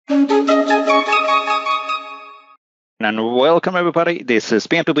And welcome everybody. This is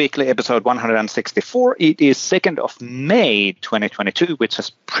PnP Weekly episode 164. It is 2nd of May 2022, which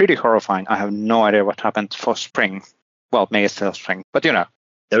is pretty horrifying. I have no idea what happened for spring. Well, May is still spring, but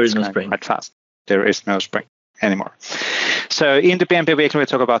there is no spring. Quite fast. There is no spring anymore. So in the PnP Weekly, we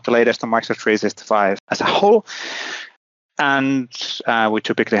talk about the latest on Microsoft 365 as a whole. And we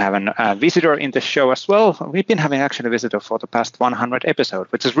typically have a visitor in the show as well. We've been having actually a visitor for the past 100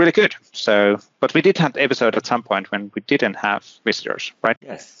 episodes, which is really good. But we did have an episode at some point when we didn't have visitors, right?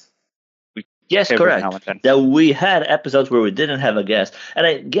 Yes. Yes, correct. That we had episodes where we didn't have a guest. And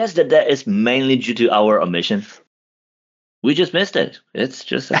I guess that is mainly due to our omission. We just missed it. It's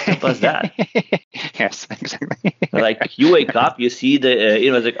just as simple as that. Yes, exactly. Like you wake up, you see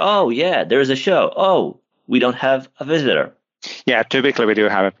it's like, oh yeah, there's a show. Oh, we don't have a visitor. Yeah, typically we do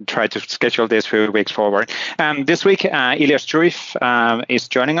try to schedule this few weeks forward. This week, Elio Struyf is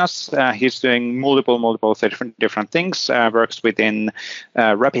joining us. He's doing multiple different things. Works within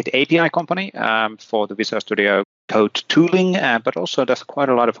Rapid API company for the Visual Studio Code tooling, but also does quite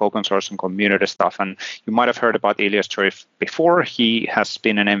a lot of open source and community stuff. And you might have heard about Elio Struyf before. He has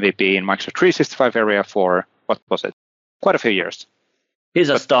been an MVP in Microsoft 365 area for, what was it, quite a few years. He's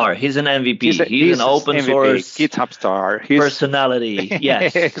a star. He's an MVP. He's an open MVP, source GitHub star. Personality.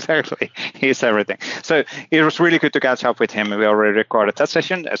 Yes, exactly. He's everything. So it was really good to catch up with him. We already recorded that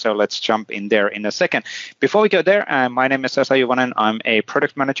session, so let's jump in there in a second. Before we go there, my name is Esa Juvonen. I'm a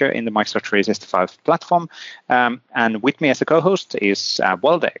product manager in the Microsoft 365 platform, and with me as a co-host is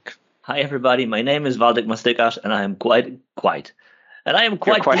Waldek. Hi everybody. My name is Waldek Mastikas, and I am quite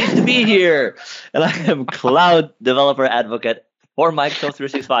pleased to be here. And I am cloud developer advocate for Microsoft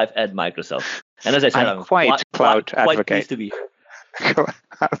 365 at Microsoft. And as I said, I'm quite cloud advocate. Quite pleased to be here.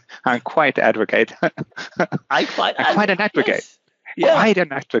 I'm quite advocate. I'm quite an advocate. Yes. Yeah. Quite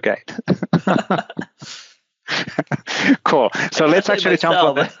an advocate. Cool. So let's actually jump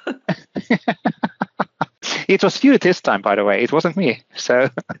on. It was you this time, by the way. It wasn't me. So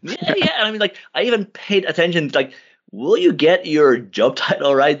yeah. I mean, I even paid attention. Will you get your job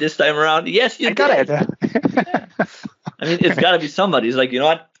title right this time around? Yes, you got it. Yeah. I mean, it's got to be somebody. It's like, you know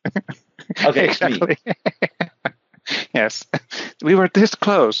what? Okay, exactly. Yes. We were this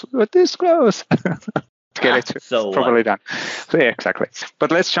close. Let's get it. So probably done. So, yeah, exactly.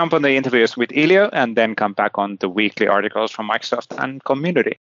 But let's jump on the interviews with Elio and then come back on the weekly articles from Microsoft and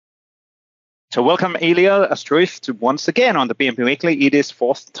community. So welcome Elio Struyf to once again on the PnP Weekly. It is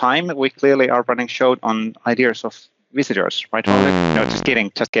 4th time. We clearly are running show on ideas of visitors, right? No, just kidding.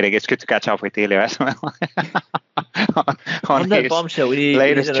 It's good to catch up with Elio as well. on that bombshell,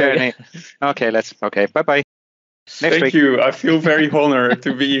 latest journey. Okay, bye-bye. Thank you. I feel very honored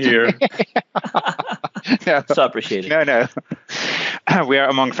to be here. No, so appreciate it. No. We are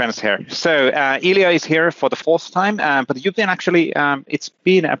among friends here. So Elio is here for the 4th time, but you've been actually, it's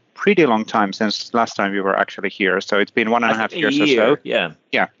been a pretty long time since last time you were actually here. So it's been 1.5 years or so. Yeah.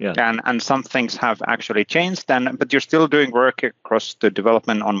 And some things have actually changed then, but you're still doing work across the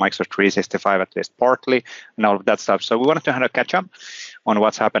development on Microsoft 365, at least partly, and all of that stuff. So we wanted to have a catch up on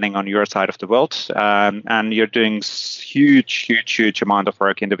what's happening on your side of the world. And you're doing huge amount of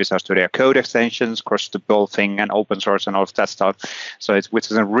work in the Visual Studio Code extensions, across the whole thing, and open source and all of that stuff. So which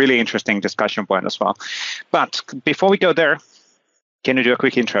is a really interesting discussion point as well. But before we go there, can you do a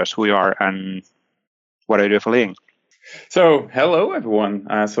quick intro who you are and what do you do for a living? So, hello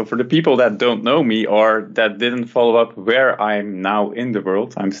everyone. So for the people that don't know me or that didn't follow up where I'm now in the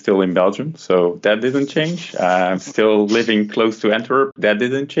world, I'm still in Belgium, so that didn't change. I'm still living close to Antwerp, that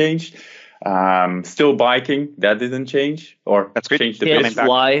didn't change. Still biking, that didn't change. Or that's good. Changed his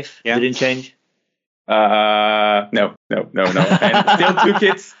wife didn't change. No.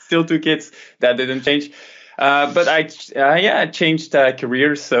 And still two kids, that didn't change. But I changed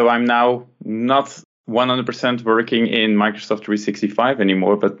careers, so I'm now not 100% working in Microsoft 365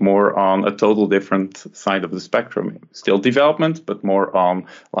 anymore, but more on a total different side of the spectrum. Still development, but more on,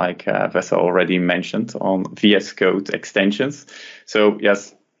 like Vesa already mentioned, on VS Code extensions. So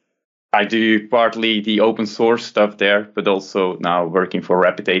yes, I do partly the open source stuff there, but also now working for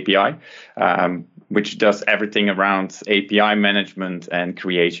Rapid API, which does everything around API management and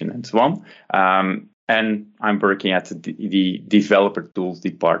creation and so on. And I'm working at the developer tools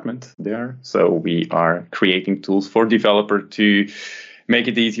department there. So we are creating tools for developer to make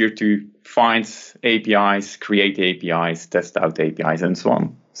it easier to find APIs, create APIs, test out APIs, and so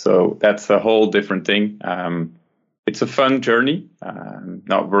on. So that's a whole different thing. It's a fun journey,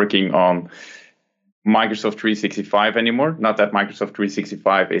 not working on Microsoft 365 anymore. Not that Microsoft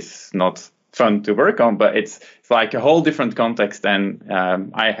 365 is not fun to work on, but it's like a whole different context. And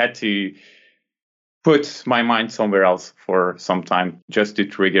I had to put my mind somewhere else for some time just to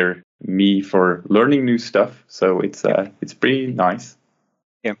trigger me for learning new stuff. So it's pretty nice.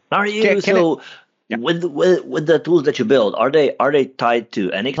 Yeah. Are you with the tools that you build? Are they tied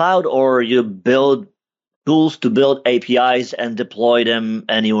to any cloud, or you build tools to build APIs and deploy them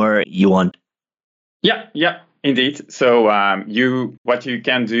anywhere you want? Yeah, indeed. So what you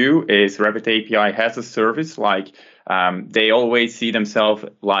can do is Rabbit API has a service like they always see themselves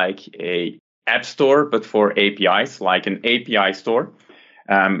like a app store, but for APIs, like an API store.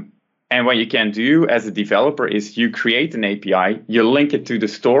 And what you can do as a developer is you create an API, you link it to the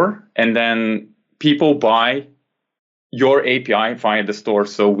store, and then people buy your API via the store.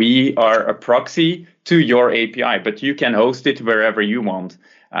 So we are a proxy to your API, but you can host it wherever you want.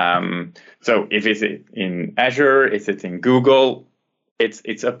 So if it's in Azure, if it's in Google,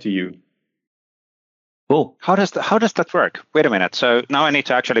 it's up to you. Cool. How does that work? Wait a minute. So now I need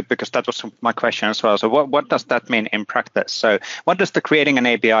to actually, because that was my question as well. So what does that mean in practice? So what does the creating an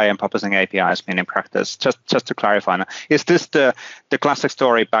API and proposing APIs mean in practice? Just to clarify, is this the classic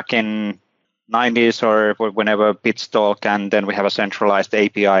story back in 90s or whenever Bitstalk, and then we have a centralized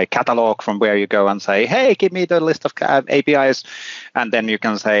API catalog from where you go and say, hey, give me the list of APIs, and then you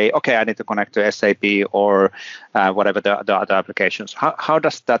can say, okay, I need to connect to SAP or whatever the other applications. How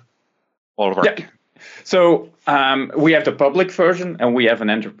does that all work? Yeah. So we have the public version and we have an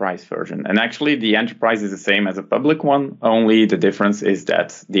enterprise version. And actually, the enterprise is the same as a public one. Only the difference is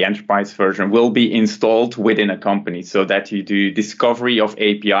that the enterprise version will be installed within a company so that you do discovery of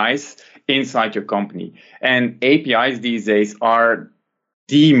APIs inside your company. And APIs these days are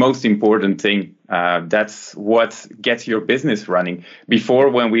the most important thing. That's what gets your business running. Before,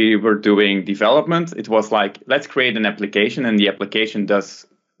 when we were doing development, it was like, let's create an application and the application does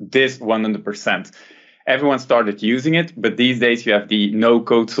this 100%. Everyone started using it, but these days you have the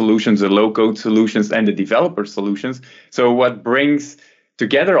no-code solutions, the low-code solutions, and the developer solutions. So what brings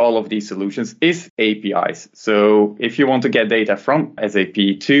together all of these solutions is APIs. So if you want to get data from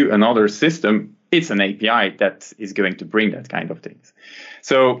SAP to another system, it's an API that is going to bring that kind of things.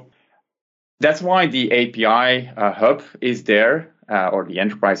 So that's why the API hub is there, or the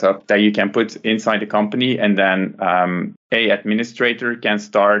enterprise hub that you can put inside the company, and then a administrator can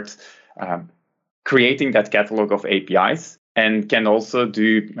start creating that catalog of APIs and can also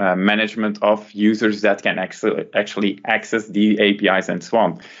do management of users that can actually access the APIs and so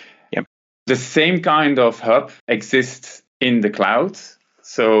on. Yep. The same kind of hub exists in the cloud,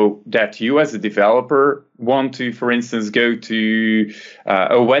 so that you as a developer want to, for instance, go to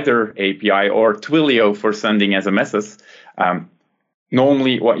a weather API or Twilio for sending SMSs.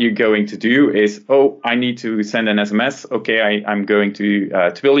 Normally, what you're going to do is, I need to send an SMS. Okay, I'm going to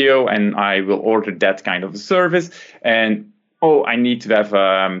Twilio and I will order that kind of a service. And I need to have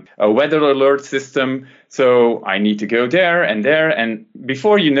a weather alert system. So I need to go there. And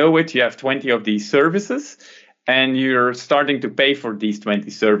before you know it, you have 20 of these services. And you're starting to pay for these 20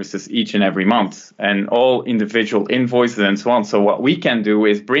 services each and every month, and all individual invoices and so on. So what we can do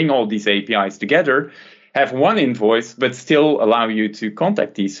is bring all these APIs together, have one invoice, but still allow you to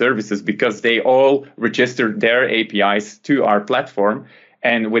contact these services because they all register their APIs to our platform.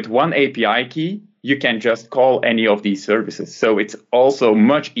 And with one API key, you can just call any of these services. So it's also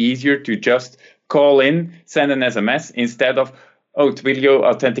much easier to just call in, send an SMS instead of, Twilio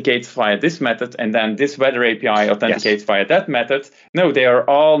authenticates via this method, and then this weather API authenticates via that method. No, they are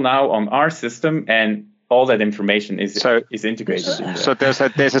all now on our system, and all that information is integrated in there. So there's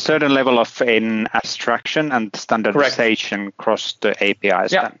a certain level of abstraction and standardization across the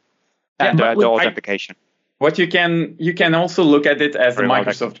APIs and the authentication. What you can also look at it as the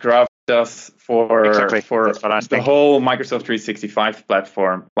Microsoft Graph does for the whole Microsoft 365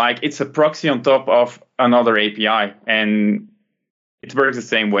 platform. Like, it's a proxy on top of another API, and it works the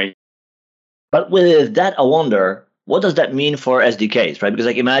same way. But with that, I wonder, what does that mean for SDKs, right? Because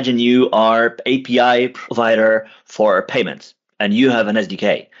imagine you are API provider for payments and you have an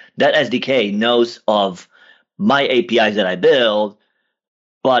SDK. That SDK knows of my APIs that I build,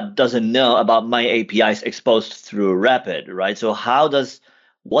 but doesn't know about my APIs exposed through Rapid, right? So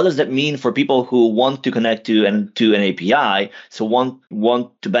what does that mean for people who want to connect to an API, so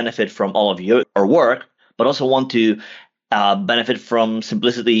want to benefit from all of your work, but also want to benefit from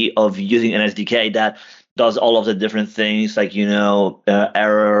simplicity of using an SDK that does all of the different things like,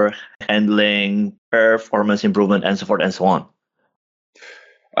 error handling, performance improvement, and so forth and so on?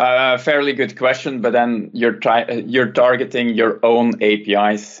 Fairly good question, but then you're targeting your own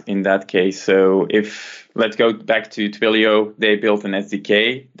APIs in that case. So if, let's go back to Twilio, they built an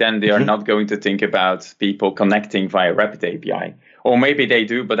SDK, then they are not going to think about people connecting via Rapid API. Or maybe they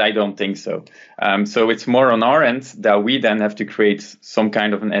do, but I don't think so. So it's more on our end that we then have to create some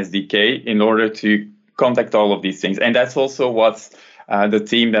kind of an SDK in order to contact all of these things. And that's also what the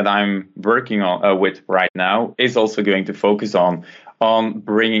team that I'm working on with right now is also going to focus on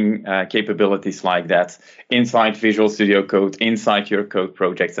bringing capabilities like that inside Visual Studio Code, inside your code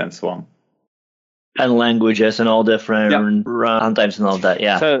projects, and so on. And languages and all different runtimes and all that,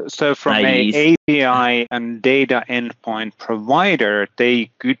 yeah. So from an API and data endpoint provider, they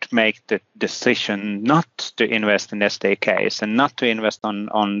could make the decision not to invest in SDKs and not to invest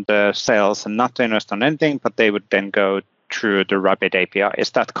on the sales and not to invest on anything, but they would then go through the Rapid API.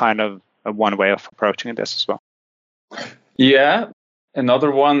 Is that kind of one way of approaching this as well? Yeah.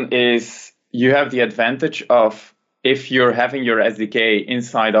 Another one is you have the advantage of, if you're having your SDK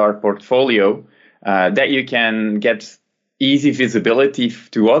inside our portfolio, that you can get easy visibility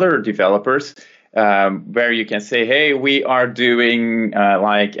to other developers, where you can say, hey, we are doing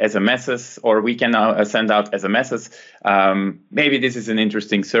like SMSs, or we can now send out SMSs. Maybe this is an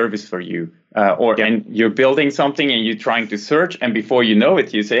interesting service for you. And you're building something and you're trying to search, and before you know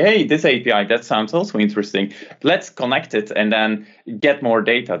it, you say, hey, this API, that sounds also interesting. Let's connect it and then get more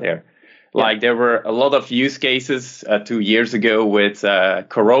data there. Like there were a lot of use cases 2 years ago with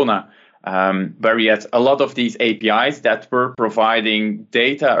Corona, where we had a lot of these APIs that were providing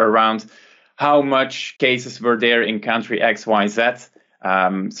data around how much cases were there in country X, Y, Z.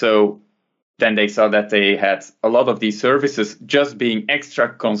 So then they saw that they had a lot of these services just being extra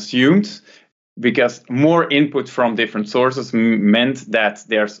consumed, because more input from different sources meant that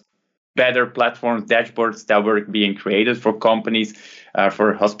there's better platforms, dashboards that were being created for companies,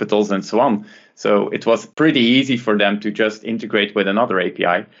 for hospitals, and so on. So it was pretty easy for them to just integrate with another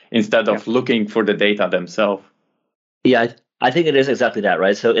API instead of looking for the data themselves. Yeah, I think it is exactly that,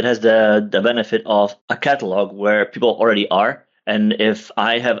 right? So it has the benefit of a catalog where people already are. And if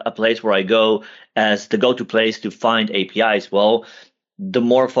I have a place where I go as the go-to place to find APIs, well, the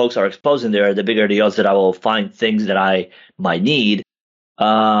more folks are exposed in there, the bigger the odds that I will find things that I might need.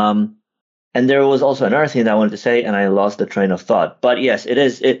 And there was also another thing that I wanted to say, and I lost the train of thought. But yes, it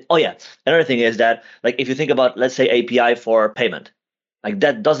is. Another thing is that, like, if you think about, let's say, API for payment, like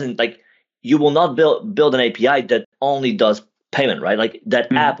that doesn't, like, you will not build an API that only does payment, right? Like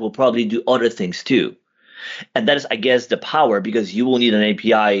that app will probably do other things too. And that is, I guess, the power, because you will need an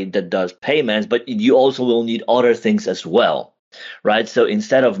API that does payments, but you also will need other things as well, right? So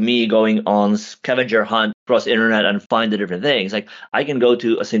instead of me going on scavenger hunt across the internet and find the different things, like I can go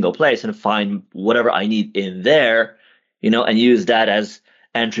to a single place and find whatever I need in there, and use that as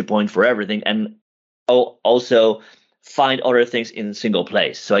entry point for everything, and also find other things in a single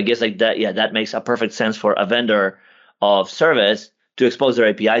place. So I guess like that, that makes a perfect sense for a vendor of service to expose their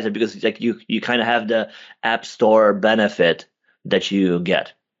APIs, because like you kind of have the app store benefit that you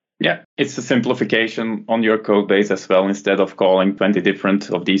get. Yeah, it's a simplification on your code base as well. Instead of calling 20 different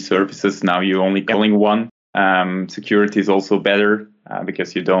of these services, now you're only calling one. Security is also better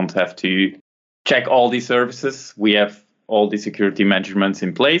because you don't have to check all these services. We have all the security measurements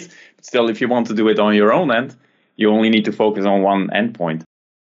in place. But still, if you want to do it on your own end, you only need to focus on one endpoint.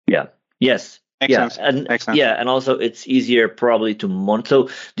 Yeah. Yes. Makes sense. And also it's easier probably to monitor. So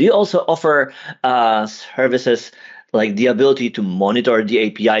do you also offer services like the ability to monitor the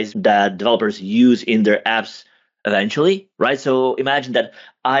APIs that developers use in their apps eventually, right? So imagine that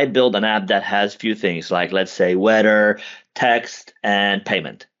I build an app that has few things, like let's say weather, text, and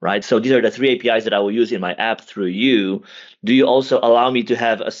payment, right? So these are the 3 APIs that I will use in my app through you. Do you also allow me to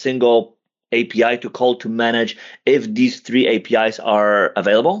have a single API to call to manage if these 3 APIs are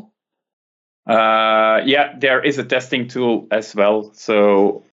available? There is a testing tool as well.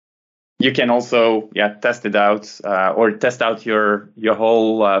 So you can also test it out or test out your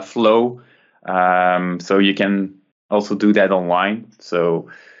whole flow. So you can also do that online. So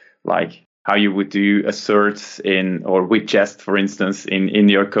like how you would do a search with Jest, for instance, in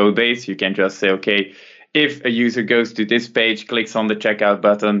your code base, you can just say, okay, if a user goes to this page, clicks on the checkout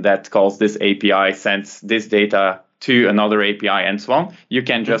button that calls this API, sends this data to another API, and so on, you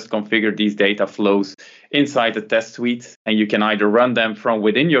can just configure these data flows inside the test suite, and you can either run them from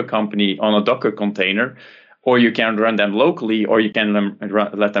within your company on a Docker container, or you can run them locally, or you can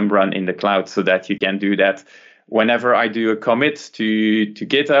let them run in the cloud, so that you can do that whenever I do a commit to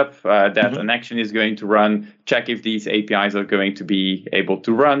GitHub, that an action is going to run, check if these APIs are going to be able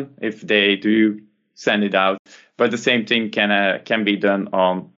to run. If they do, send it out. But the same thing can be done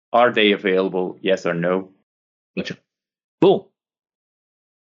on, are they available, yes or no? Gotcha. Cool.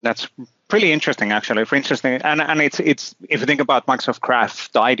 That's pretty interesting, actually. And it's if you think about Microsoft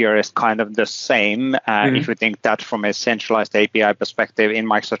Graph, the idea is kind of the same. If you think that from a centralized API perspective in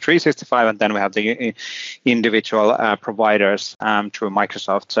Microsoft 365, and then we have the individual providers through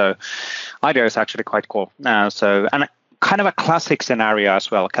Microsoft. So, idea is actually quite cool. And kind of a classic scenario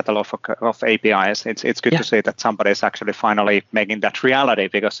as well, catalog of APIs. It's good to see that somebody is actually finally making that reality,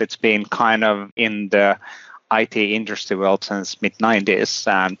 because it's been kind of in the IT industry world since mid-90s,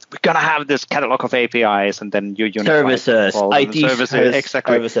 and we're gonna have this catalog of APIs, and then you unify services, IT services,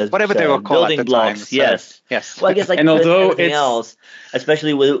 exactly, services, whatever they were called building at the blocks. time. Yes. Well, I guess like and although everything else,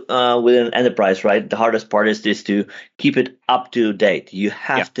 especially with an enterprise, right? The hardest part is this to keep it up to date. You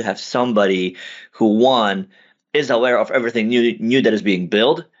have to have somebody who is aware of everything new that is being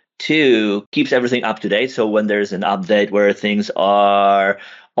built. 2, keeps everything up to date. So when there's an update where things are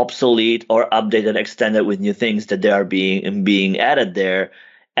obsolete or updated, extended with new things, that they are being added there.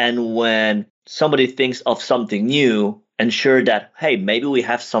 And when somebody thinks of something new, ensure that, hey, maybe we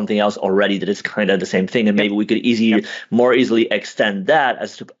have something else already that is kind of the same thing, and maybe we could more easily extend that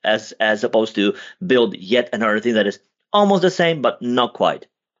as opposed to build yet another thing that is almost the same but not quite.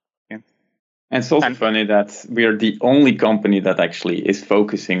 And it's also funny that we are the only company that actually is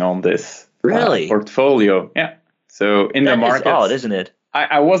focusing on this portfolio. Yeah. So in the market, that is odd, isn't it?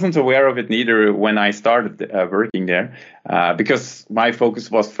 I wasn't aware of it neither when I started working there, because my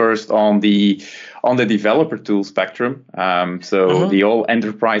focus was first on the developer tool spectrum. The whole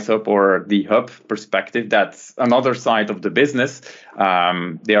enterprise hub or the hub perspective, that's another side of the business.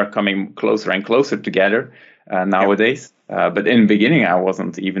 They are coming closer and closer together nowadays. But in the beginning, I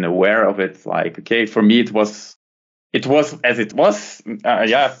wasn't even aware of it. Like, okay, for me, it was as it was.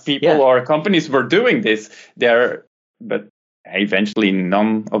 People or companies were doing this there, but eventually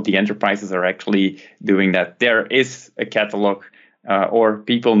none of the enterprises are actually doing that. There is a catalog, or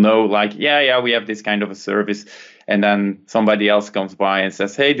people know, like, we have this kind of a service, and then somebody else comes by and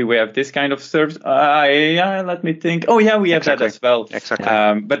says, hey, do we have this kind of service? Let me think. Oh yeah, we have that as well. Exactly.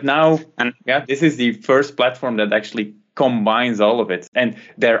 But now, this is the first platform that actually combines all of it. And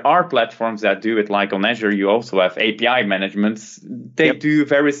there are platforms that do it, like on Azure, you also have API management. They do a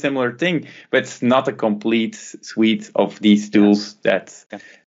very similar thing, but it's not a complete suite of these tools that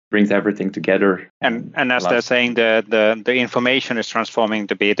brings everything together. And as they're saying, the information is transforming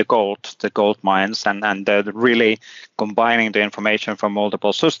to be the gold mines, and they're really combining the information from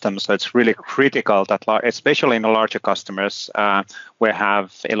multiple systems. So it's really critical that, especially in the larger customers, we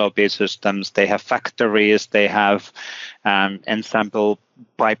have LOB systems, they have factories, they have ensemble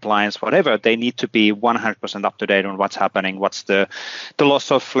pipelines, whatever. They need to be 100% up to date on what's happening, what's the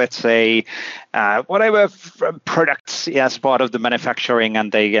loss of, let's say, whatever products as part of the manufacturing,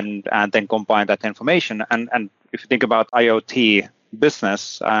 and then combine that information. And if you think about IoT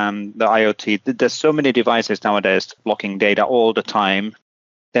business, the IoT, there's so many devices nowadays blocking data all the time.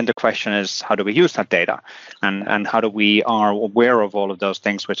 Then the question is, how do we use that data, and how do we are aware of all of those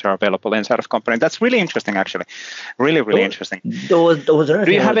things which are available inside of company? That's really interesting, actually, really interesting. Do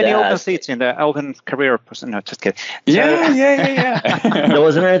you have any open seats in the open career? No, just kidding. Yeah. There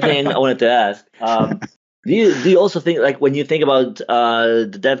was another thing I wanted to ask. Do you also think, like, when you think about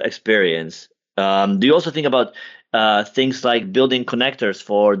the dev experience, do you also think about things like building connectors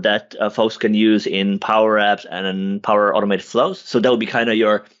for that folks can use in Power Apps and in Power Automated Flows? So that would be kind of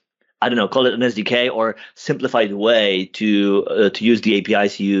your, I don't know, call it an SDK or simplified way to use the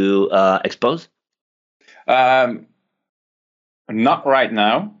APIs you expose? Not right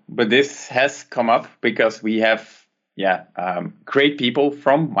now, but this has come up because we have great people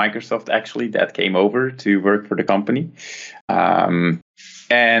from Microsoft actually that came over to work for the company, and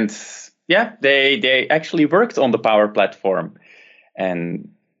they actually worked on the Power Platform, and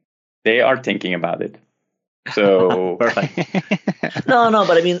they are thinking about it. So perfect. No,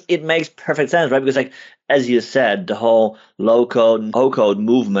 but I mean, it makes perfect sense, right? Because, like, as you said, the whole low code, no code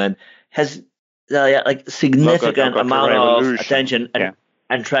movement has significant amount of attention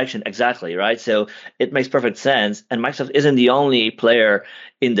and traction. Exactly, right? So it makes perfect sense. And Microsoft isn't the only player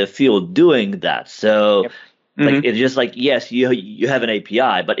in the field doing that. So it's just like, yes, you have an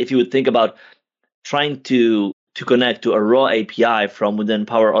API, but if you would think about trying to connect to a raw API from within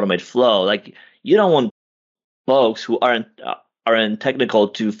Power Automate Flow, like, you don't want folks who aren't technical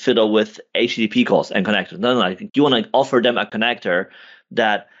to fiddle with HTTP calls and connectors. No, like, you want to offer them a connector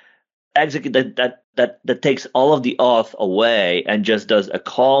that execute that takes all of the auth away and just does a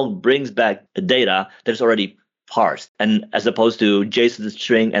call, brings back the data that's already parsed, and as opposed to JSON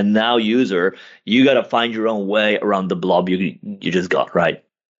string and now user, you got to find your own way around the blob you just got, right?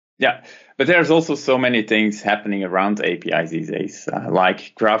 Yeah, but there's also so many things happening around APIs these days,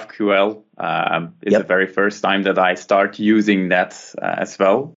 like GraphQL is the very first time that I start using that as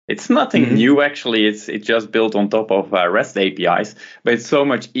well. It's nothing new, actually. It's just built on top of REST APIs, but it's so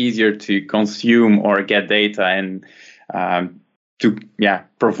much easier to consume or get data and to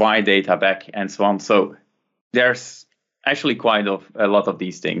provide data back and so on. So there's actually quite a lot of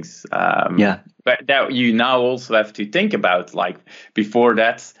these things. But that you now also have to think about, like before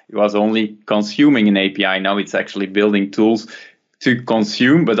that, it was only consuming an API. Now it's actually building tools to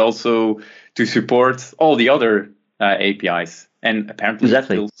consume, but also to support all the other APIs. And apparently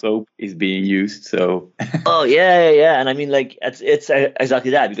still SOAP is being used. So Oh yeah. And I mean, like it's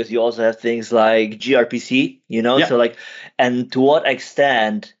exactly that, because you also have things like gRPC, so like, and to what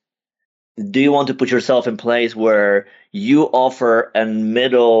extent do you want to put yourself in place where you offer a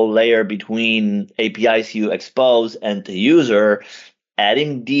middle layer between APIs you expose and the user,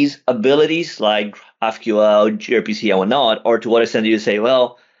 adding these abilities like GraphQL, gRPC, and whatnot? Or to what extent do you say,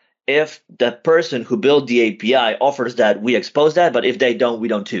 well, if the person who built the API offers that, we expose that, but if they don't, we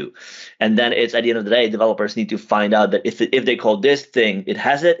don't too. And then it's, at the end of the day, developers need to find out that if they call this thing, it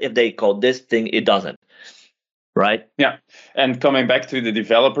has it. If they call this thing, it doesn't. Right? Yeah. And coming back to the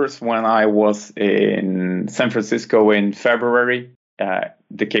developers, when I was in San Francisco in February,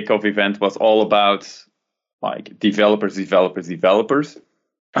 the kickoff event was all about like developers.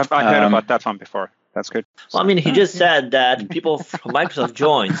 I've heard about that one before. That's good. Well, I mean, he just said that people from Microsoft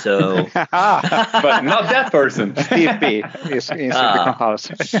joined, so. But not that person. Steve B is in the house.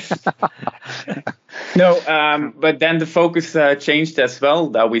 No, but then the focus changed as well,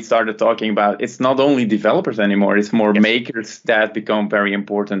 that we started talking about. It's not only developers anymore, it's more makers that become very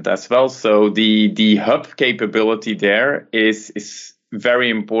important as well. So the hub capability there is very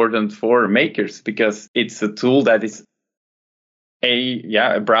important for makers, because it's a tool that is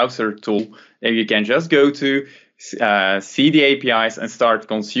a browser tool that you can just go to, see the APIs and start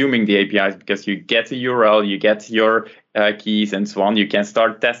consuming the APIs, because you get the URL, you get your keys and so on. You can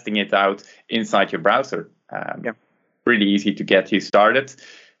start testing it out inside your browser. Pretty easy to get you started.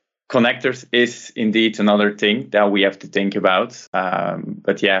 Connectors is indeed another thing that we have to think about.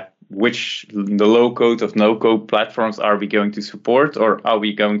 But the low code of no code platforms are we going to support, or are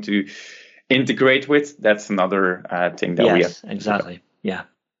we going to integrate with? That's another thing that we have. Exactly. Yeah.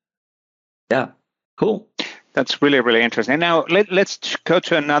 Cool. That's really, really interesting. Now, let's go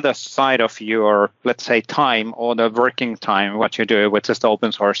to another side of your, let's say, time, or the working time, what you do with just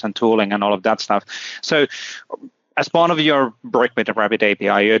open source and tooling and all of that stuff. So as part of your work with the Rabbit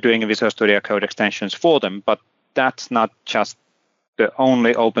API, you're doing Visual Studio Code extensions for them, but that's not just the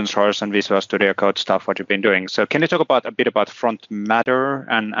only open source and Visual Studio Code stuff what you've been doing. So can you talk about a bit about Front Matter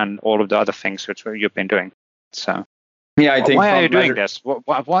and all of the other things which you've been doing? So I think why are you doing this?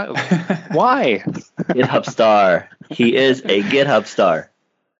 Why? Why? GitHub star. He is a GitHub star.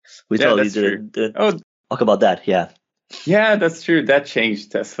 We told you to talk about that. Yeah, that's true. That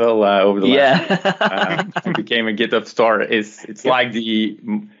changed as well over the last. It became a GitHub star. It's like the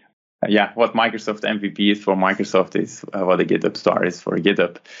what Microsoft MVP is for Microsoft is what a GitHub star is for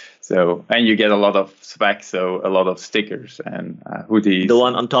GitHub. So, and you get a lot of specs, so a lot of stickers and hoodies. The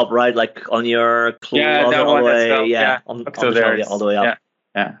one on top right, like on your that one as well. On the way up.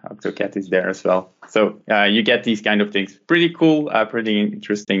 Yeah, AutoCAD is there as well. So you get these kind of things. Pretty cool, pretty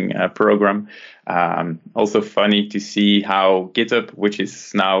interesting program. Also funny to see how GitHub, which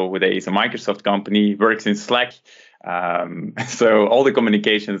is nowadays a Microsoft company, works in Slack. So all the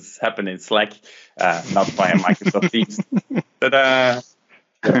communications happen in Slack, not via Microsoft Teams.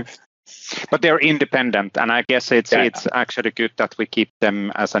 But they're independent, and I guess it's actually good that we keep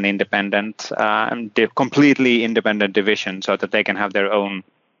them as an independent, completely independent division, so that they can have their own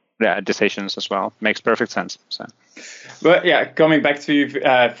decisions as well. Makes perfect sense. So, but coming back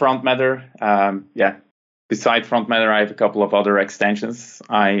to Front Matter, beside Front Matter, I have a couple of other extensions.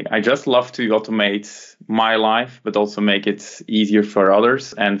 I just love to automate my life, but also make it easier for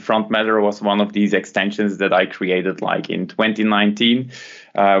others. And Front Matter was one of these extensions that I created like in 2019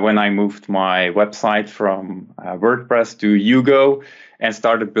 when I moved my website from WordPress to Hugo and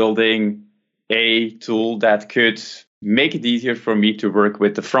started building a tool that could make it easier for me to work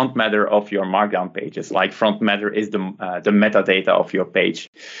with the front matter of your Markdown pages. Like front matter is the metadata of your page.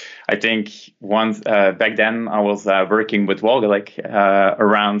 I think once back then I was working with Wolgalek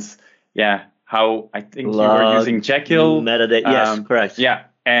around how I think you were using Jekyll metadata. Yes, correct. Yeah,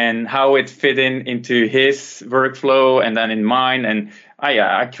 and how it fit into his workflow and then in mine. And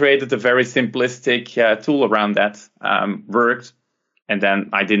I created a very simplistic tool around that. Worked, and then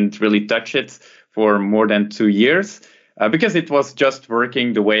I didn't really touch it for more than 2 years. because it was just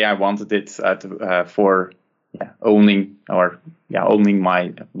working the way I wanted it for owning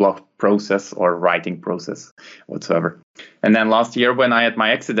my blog process or writing process whatsoever. And then last year when I had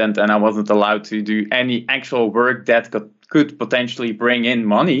my accident and I wasn't allowed to do any actual work that could potentially bring in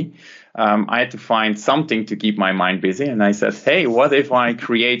money, I had to find something to keep my mind busy. And I said, hey, what if I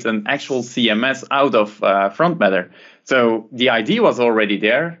create an actual CMS out of Front Matter? So the idea was already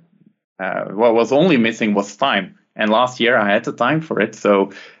there. What was only missing was time. And last year I had the time for it.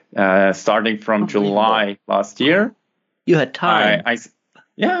 So starting from July last year, you had time.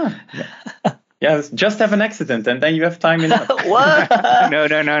 Just have an accident and then you have time enough. What? No.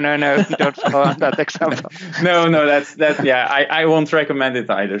 Don't follow that example. No, that's I won't recommend it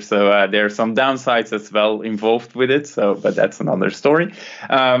either. So there are some downsides as well involved with it. But that's another story.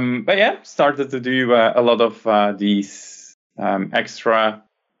 Started to do a lot of these extra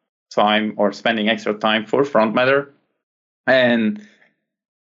time or spending extra time for Front Matter. And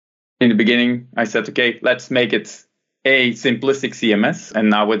in the beginning, I said, okay, let's make it a simplistic CMS. And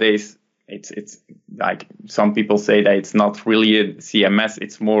nowadays, it's like some people say that it's not really a CMS.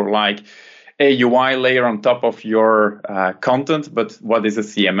 It's more like a UI layer on top of your content. But what is a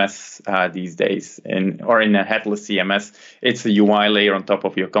CMS these days? Or in a headless CMS, it's a UI layer on top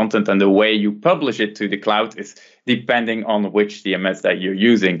of your content. And the way you publish it to the cloud is depending on which CMS that you're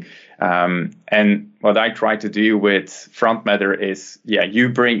using. And what I try to do with Front Matter is, you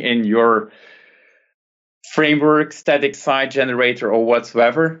bring in your framework, static site generator or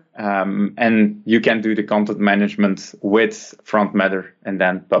whatsoever, and you can do the content management with Front Matter and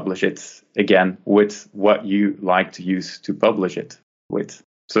then publish it again with what you like to use to publish it with.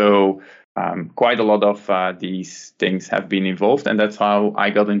 So quite a lot of these things have been involved, and that's how I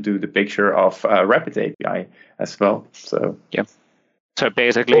got into the picture of Rapid API as well. So yeah. So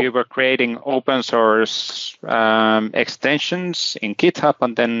basically, you were creating open source extensions in GitHub,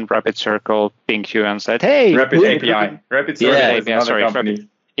 and then Rapid Circle pinged you and said, "Hey, Rapid API, Rapid Circle is another company."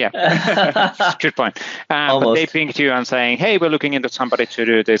 Yeah, good point. But they pinged you and saying, "Hey, we're looking into somebody to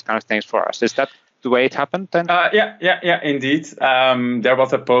do these kind of things for us." Is that the way it happened then? Yeah, indeed. There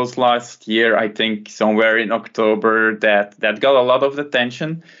was a post last year, I think somewhere in October, that got a lot of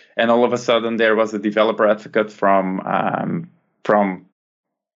attention, and all of a sudden there was a developer advocate from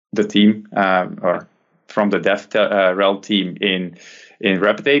the team or from the DevRel team in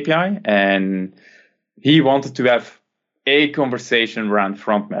Rapid API, and he wanted to have a conversation around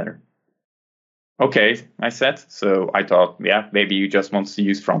Front Matter. Okay, I said. So I thought, maybe he just wants to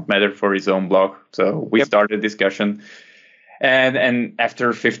use Front Matter for his own blog. So we started a discussion. And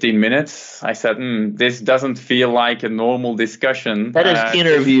after 15 minutes, I said, this doesn't feel like a normal discussion. That is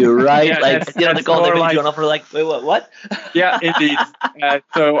interview, right? The call, they make you an offer like, wait, what? Yeah, indeed.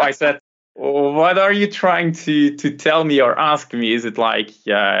 So I said, what are you trying to tell me or ask me? Is it like,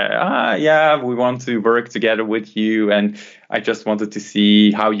 we want to work together with you, and I just wanted to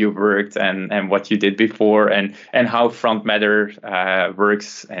see how you worked and what you did before, and how Front Matter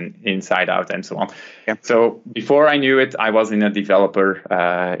works and inside out and so on. Yeah. So before I knew it, I was in a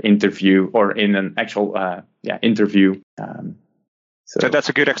developer interview or in an actual interview. So that's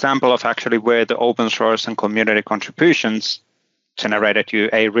a good example of actually where the open source and community contributions generated you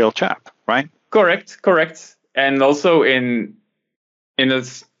a real job, right? Correct. And also in a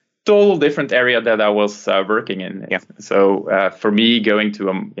total different area that I was working in. Yeah. So for me, going to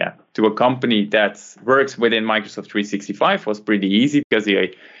a company that works within Microsoft 365 was pretty easy because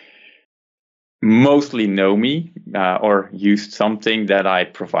they mostly know me or used something that I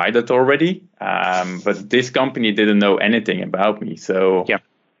provided already. But this company didn't know anything about me. So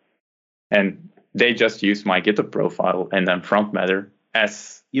and they just used my GitHub profile and then Front Matter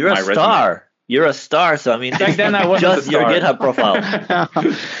as You're my a star. resume. You're a star. So I mean, back then I wasn't just your GitHub profile.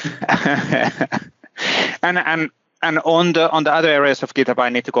 And on the other areas of GitHub, I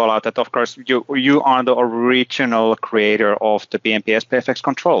need to call out that of course you are the original creator of the PnP SPFX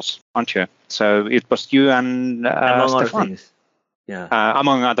controls, aren't you? So it was you and among other Stefan. things. Yeah.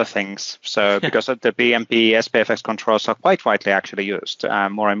 Among other things. So because of the PnP SPFX controls are quite widely actually used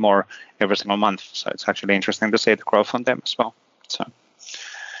more and more every single month. So it's actually interesting to see the growth on them as well. So,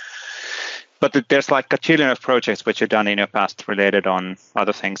 but there's like a trillion of projects which you've done in your past related on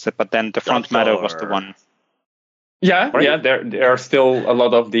other things. But then the Front Matter was the one. Yeah. There are still a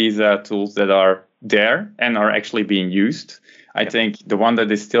lot of these tools that are there and are actually being used. I think the one that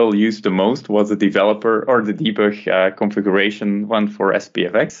is still used the most was the developer or the debug configuration one for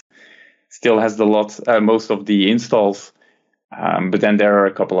SPFX. Still has most of the installs, but then there are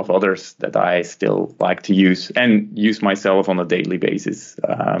a couple of others that I still like to use and use myself on a daily basis.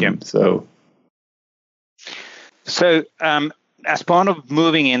 So as part of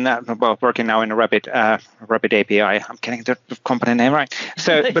moving in that, well, working now in a Rapid API, I'm getting the company name right.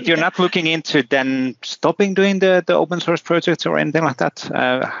 So, but you're not looking into then stopping doing the open source projects or anything like that,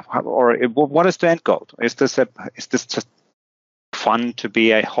 or what is the end goal? Is this just fun to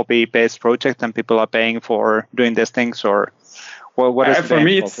be a hobby-based project and people are paying for doing these things, or what is for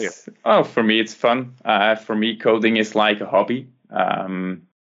me? For me, it's fun. For me, coding is like a hobby, and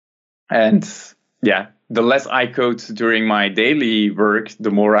yeah. The less I code during my daily work,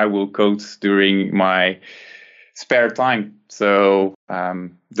 the more I will code during my spare time. So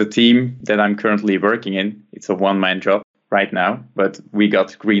the team that I'm currently working in, it's a one-man job right now, but we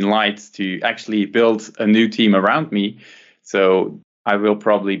got green lights to actually build a new team around me. So I will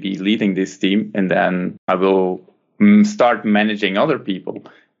probably be leading this team, and then I will start managing other people,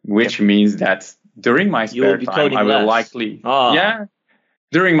 which means that during my spare time, I will likely,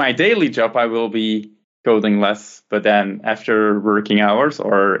 during my daily job, I will be coding less, but then after working hours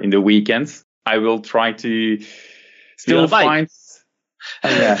or in the weekends, I will try to still find.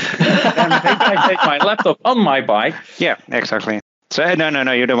 Then I take my laptop on my bike. Yeah, exactly. So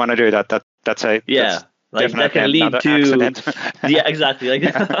no, you don't want to do that. That's a like that can lead to accident. Yeah, exactly.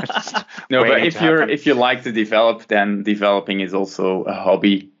 No, but if you like to develop, then developing is also a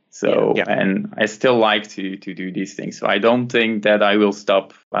hobby. So, and I still like to do these things. So I don't think that I will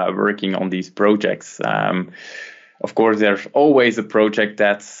stop working on these projects. Of course, there's always a project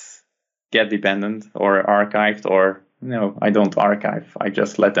that's get dependent or archived, or no, I don't archive. I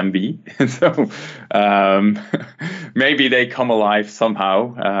just let them be. So maybe they come alive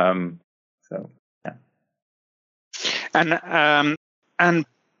somehow. So yeah. And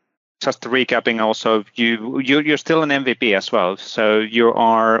just recapping also, you're still an MVP as well. So you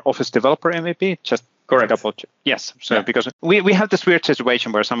are Office Developer MVP, just correct. Double check. Yes. So because we have this weird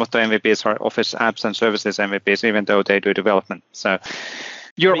situation where some of the MVPs are Office Apps and Services MVPs, even though they do development. So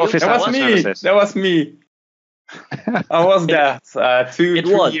your Office Apps and Services. That was me. I was that 2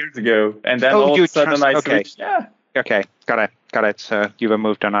 years ago, and then all of a sudden I switched. Yeah. Okay, got it. So you were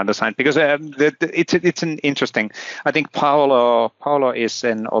moved on other side because it's an interesting. I think Paolo is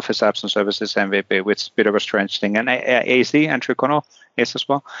an Office Apps and Services MVP, which is a bit of a strange thing, and AC Andrew Connell is as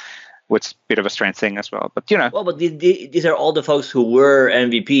well, which is a bit of a strange thing as well. But Well, but these are all the folks who were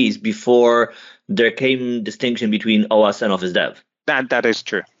MVPs before there came distinction between OS and Office Dev. That is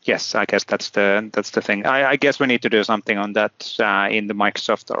true. Yes, I guess that's the thing. I guess we need to do something on that in the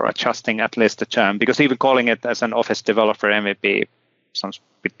Microsoft, or adjusting at least the term, because even calling it as an Office Developer MVP sounds a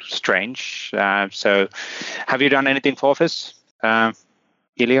bit strange. So, have you done anything for Office,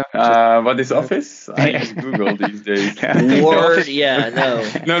 Elio? What is Office? I use Google these days. Word,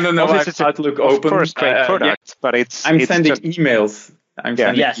 no. Office Outlook of open. Of course, great product, but I'm sending emails. I'm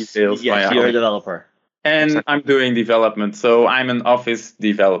sending emails. Yes, you're a developer. And I'm doing development, so I'm an Office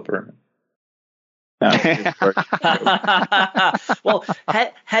developer. Well,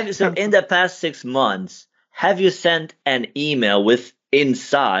 so in the past 6 months, have you sent an email with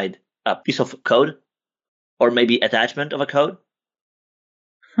inside a piece of code, or maybe attachment of a code?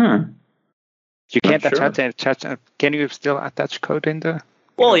 You can't attach. Can you still attach code in the?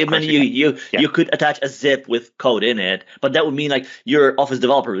 Well, I mean, you could attach a zip with code in it, but that would mean like you're Office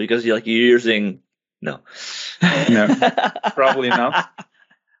developer because you're using. No, probably not.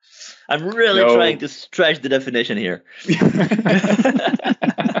 I'm really trying to stretch the definition here.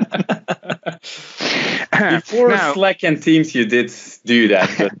 Before Slack and Teams, you did do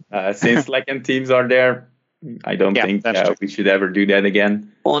that, but since Slack and Teams are there, I don't think we should ever do that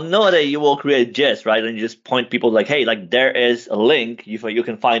again. Well, nowadays you will create gist, right? And you just point people like, hey, like there is a link. You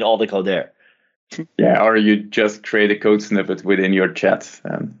can find all the code there. Yeah, or you just create a code snippet within your chat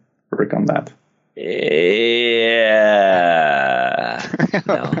and work on that. Yeah.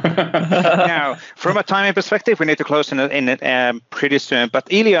 Now, from a timing perspective, we need to close in pretty soon.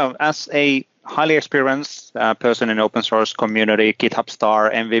 But Elio, as a highly experienced person in open source community, GitHub star,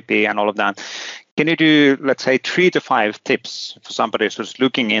 MVP, and all of that, can you do, let's say, 3 to 5 tips for somebody who's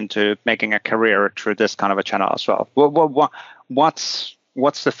looking into making a career through this kind of a channel as well? What's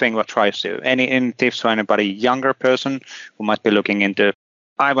the thing what drives you? Any tips for anybody younger person who might be looking into,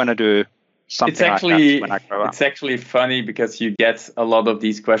 I want to do something like that when I grow up? It's actually funny because you get a lot of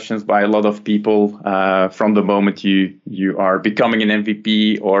these questions by a lot of people from the moment you are becoming an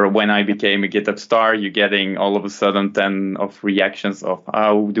MVP, or when I became a GitHub star, you're getting all of a sudden 10 of reactions of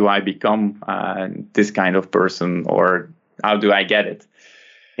how do I become this kind of person, or how do I get it?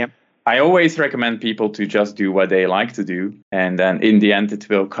 Yep. I always recommend people to just do what they like to do, and then in the end it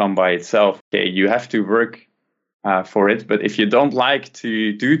will come by itself. Okay, you have to work for it. But if you don't like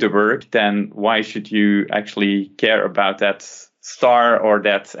to do the work, then why should you actually care about that star or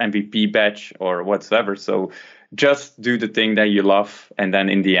that MVP badge or whatsoever? So just do the thing that you love, and then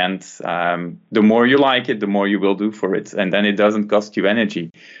in the end, the more you like it, the more you will do for it, and then it doesn't cost you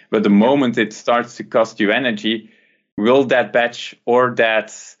energy. But the moment it starts to cost you energy, will that badge or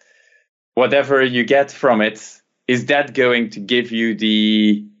that whatever you get from it, is that going to give you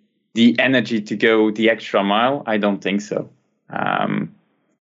the energy to go the extra mile? I don't think so.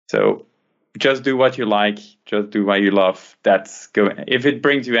 So just do what you like, just do what you love. If it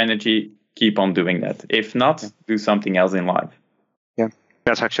brings you energy, keep on doing that. If not, do something else in life. Yeah,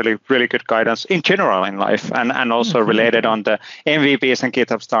 that's actually really good guidance in general in life, and also related on the MVPs and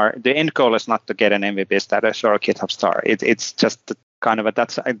GitHub star. The end goal is not to get an MVP status or a GitHub star. It's just kind of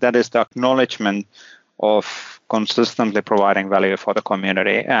that is the acknowledgement of consistently providing value for the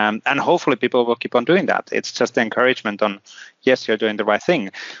community, and hopefully people will keep on doing that. It's just the encouragement on, yes, you're doing the right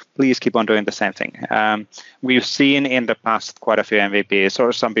thing. Please keep on doing the same thing. We've seen in the past quite a few MVPs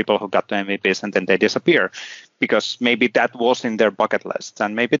or some people who got to MVPs and then they disappear because maybe that was in their bucket list,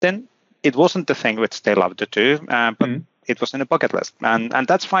 and maybe then it wasn't the thing which they loved to do, but it was in a bucket list, and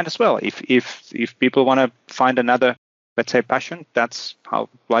that's fine as well. If people want to find another, let's say, passion, that's how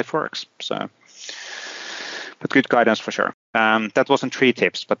life works. So. But good guidance for sure. That wasn't 3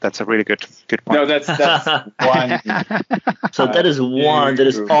 tips, but that's a really good point. No, that's one. So that is one that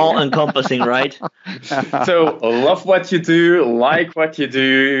is all encompassing, right? So love what you do, like what you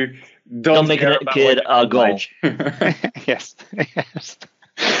do. Don't make a kid a goal. Yes.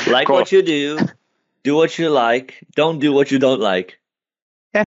 Like cool. What you do what you like, don't do what you don't like.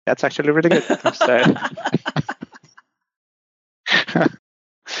 Yeah, that's actually really good. So.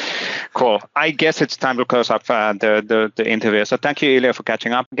 Cool. I guess it's time to close up the interview. So thank you, Elio, for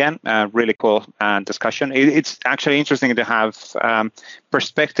catching up again. Really cool discussion. It's actually interesting to have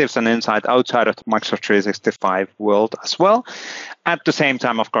perspectives and insight outside of the Microsoft 365 world as well. At the same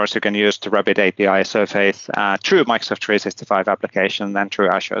time, of course, you can use the Rabbit API surface through Microsoft 365 application and through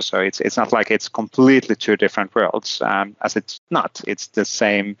Azure. So it's not like it's completely 2 different worlds, as it's not. It's the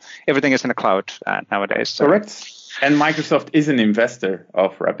same. Everything is in the cloud nowadays. So. Correct. And Microsoft is an investor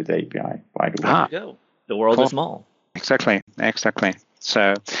of Rabbit API, by the way. There you go. The world is small. Exactly.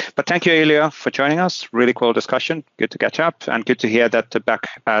 So, but thank you, Elio, for joining us. Really cool discussion. Good to catch up, and good to hear that the back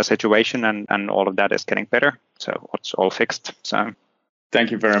situation and all of that is getting better. So it's all fixed. So,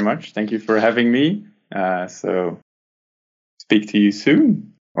 thank you very much. Thank you for having me. So, speak to you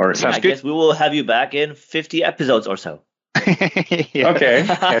soon. Or I guess we will have you back in 50 episodes or so. Yeah. Okay.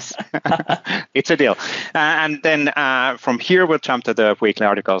 Yes. It's a deal. And then from here, we'll jump to the weekly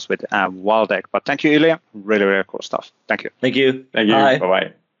articles with Waldek. But thank you, Ilya. Really, really cool stuff. Thank you. Thank you. Thank you. Bye.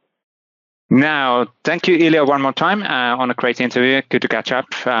 Bye-bye. Now, thank you, Ilya, one more time on a great interview. Good to catch up.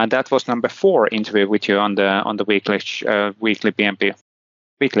 That was number 4 interview with you on the weekly PnP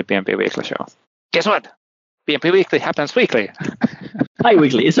weekly show. Guess what? PnP Weekly happens weekly.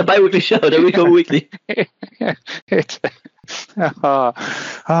 Bi-weekly. It's a bi-weekly show. Then we go weekly.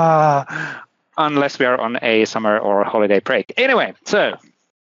 Unless we are on a summer or holiday break. Anyway, so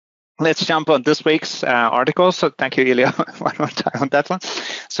let's jump on this week's articles. So thank you, Elio, one more time on that one.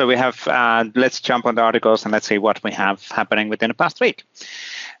 So we have, let's jump on the articles and let's see what we have happening within the past week.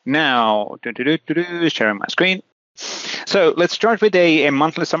 Now, sharing my screen. So let's start with a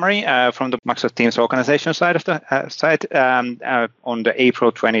monthly summary from the Microsoft Teams organization side of the site on the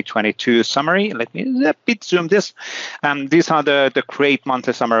April 2022 summary. Let me a bit zoom this. These are the great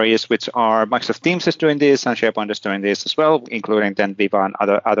monthly summaries, which are Microsoft Teams is doing this and SharePoint is doing this as well, including then Viva and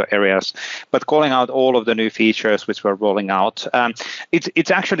other areas. But calling out all of the new features which we're rolling out.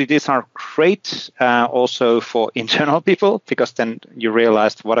 It's actually, these are great also for internal people, because then you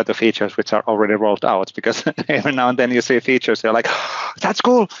realize what are the features which are already rolled out, because every now and then you see features, you're like, oh, that's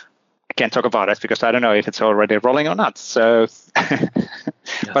cool. I can't talk about it because I don't know if it's already rolling or not. So,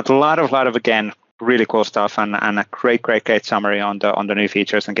 but a lot of again, really cool stuff and a great summary on the new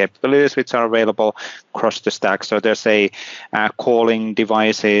features and capabilities which are available across the stack. So there's a calling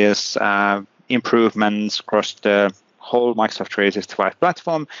devices, improvements across the whole Microsoft 365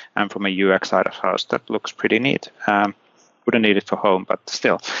 platform, and from a UX side of house that looks pretty neat. Wouldn't need it for home, but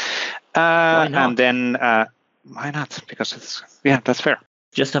still. And then why not? Because that's fair.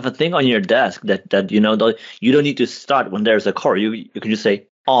 Just have a thing on your desk that you know, you don't need to start when there's a core. You can just say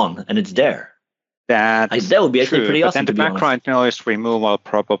on and it's there. That would be actually pretty awesome. But then the background noise removal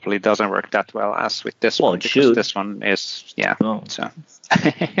probably doesn't work that well as with this one. Because this one is So.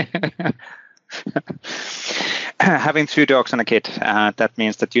 having 2 dogs and a kid, that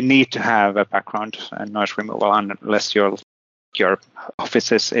means that you need to have a background noise removal unless your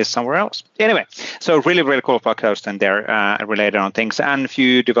office is somewhere else. Anyway, so really, really cool blog post in there related on things, and a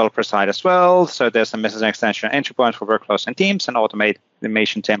few developer side as well. So there's a messaging extension entry point for workflows and teams, and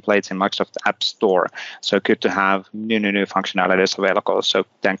automation templates in Microsoft App Store. So good to have new functionalities available. So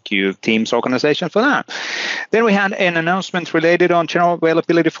thank you, Teams organization, for that. Then we had an announcement related on general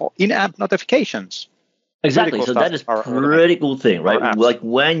availability for in-app notifications. Exactly. Really cool. So that is a pretty cool thing, right? Like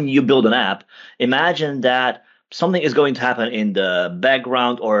when you build an app, imagine that something is going to happen in the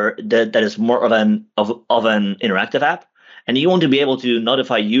background, or that is more of an interactive app, and you want to be able to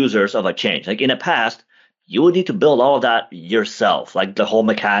notify users of a change. Like in the past, you would need to build all of that yourself, like the whole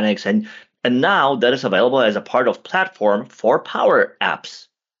mechanics, and now that is available as a part of platform for Power Apps.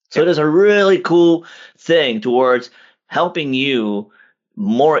 So it is a really cool thing towards helping you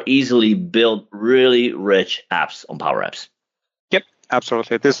more easily build really rich apps on Power Apps.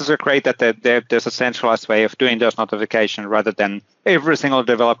 Absolutely. This is a great that there's a centralized way of doing those notifications rather than every single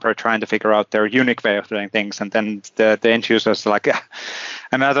developer trying to figure out their unique way of doing things. And then the end users are like,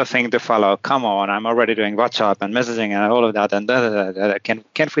 another thing to follow. Come on, I'm already doing WhatsApp and messaging and all of that. And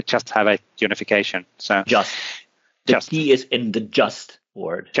can't we just have a unification? So just. The key is in the just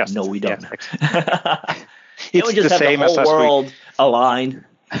word. Just. No, we don't. Yes, it's we just the have same the whole as world aligned.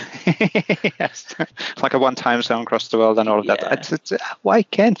 Yes, like a one-time zone across the world and all of that. It's, why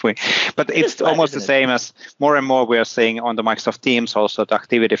can't we? But it's almost the same as more and more we are seeing on the Microsoft Teams, also the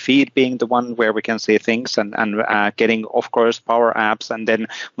activity feed being the one where we can see things and getting, of course, Power Apps, and then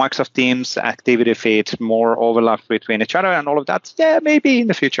Microsoft Teams activity feed more overlap between each other and all of that. Yeah, maybe in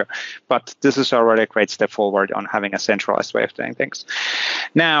the future. But this is already a great step forward on having a centralized way of doing things.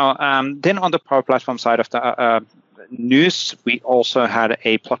 Now, then on the Power Platform side of the news, we also had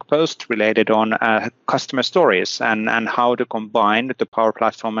a blog post related on customer stories and how to combine the Power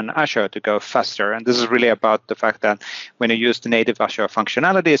Platform and Azure to go faster. And this is really about the fact that when you use the native Azure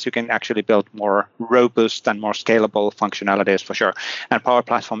functionalities, you can actually build more robust and more scalable functionalities for sure. And Power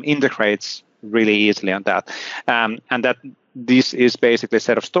Platform integrates really easily on that. And that this is basically a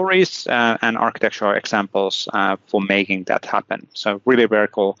set of stories and architectural examples for making that happen. So really very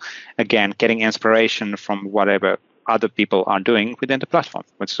cool. Again, getting inspiration from whatever other people are doing within the platform,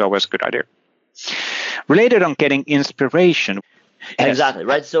 which is always a good idea. Related on getting inspiration. Exactly,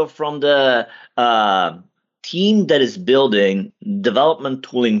 right? So from the team that is building development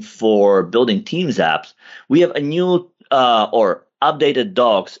tooling for building Teams apps, we have a new or updated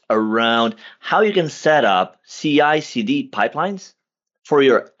docs around how you can set up CI/CD pipelines for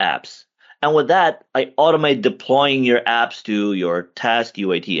your apps. And with that, I automate deploying your apps to your task,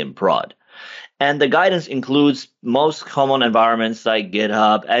 UAT, and prod. And the guidance includes most common environments like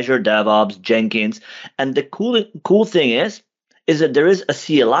GitHub, Azure DevOps, Jenkins. And the cool thing is that there is a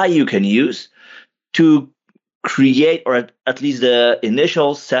CLI you can use to create, or at least the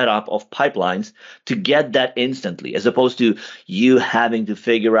initial setup of pipelines to get that instantly, as opposed to you having to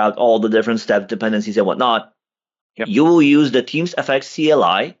figure out all the different steps, dependencies, and whatnot. Yep. You will use the TeamsFX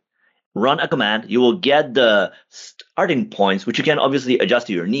CLI, run a command, you will get the starting points, which you can obviously adjust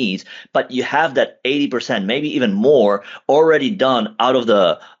to your needs, but you have that 80%, maybe even more, already done out of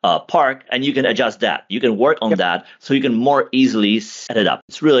the park, and you can adjust that. You can work on that so you can more easily set it up.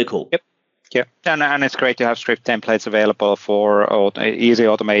 It's really cool. Yep. Yeah, and it's great to have script templates available for easy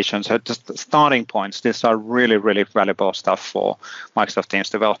automation. So just starting points. These are really, really valuable stuff for Microsoft Teams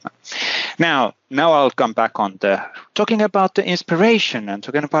development. Now I'll come back on talking about the inspiration and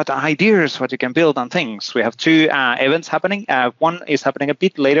talking about the ideas, what you can build on things. We have 2 events happening. One is happening a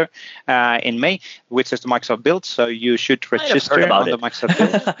bit later in May, which is the Microsoft Build. So you should register on the Microsoft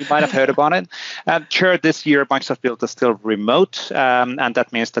Build. You might have heard about it. Sure, this year Microsoft Build is still remote, and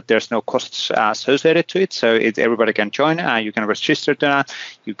that means that there's no costs associated to it. So everybody can join. You can register to that.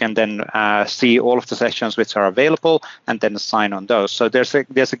 You can then see all of the sessions which are available and then sign on those. So there's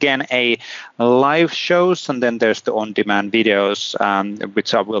again a live shows, and then there's the on-demand videos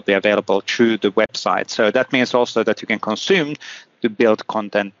which will be available through the website. So that means also that you can consume the build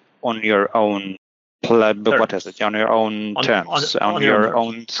content on your own on your own terms, on your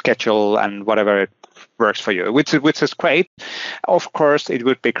own schedule, and whatever it works for you, which is great. Of course, it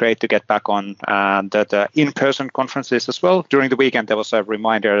would be great to get back on the in-person conferences as well. During the weekend, there was a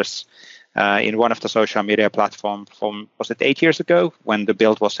reminders in one of the social media platforms from, was it 8 years ago, when the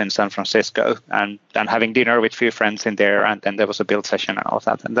build was in San Francisco, and having dinner with a few friends in there, and then there was a build session and all of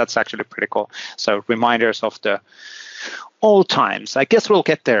that, and that's actually pretty cool. So reminders of the old times. I guess we'll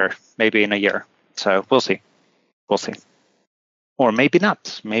get there maybe in a year. So we'll see. or maybe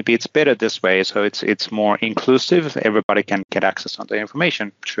not. Maybe it's better this way, so it's more inclusive. Everybody can get access on the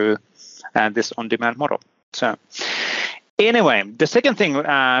information through this on-demand model. So anyway, the second thing,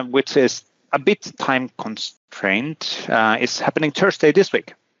 which is a bit time constrained, is happening Thursday this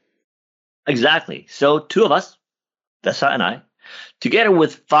week. Exactly. So two of us, Vesa and I, together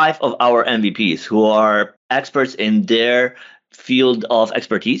with 5 of our MVPs who are experts in their field of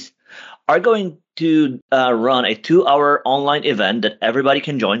expertise, are going to run a 2-hour online event that everybody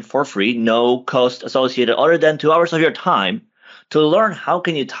can join for free, no cost associated other than 2 hours of your time, to learn how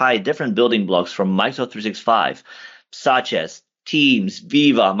can you tie different building blocks from Microsoft 365, such as Teams,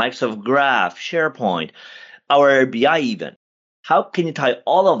 Viva, Microsoft Graph, SharePoint, our BI even. How can you tie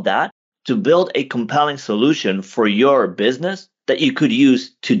all of that to build a compelling solution for your business that you could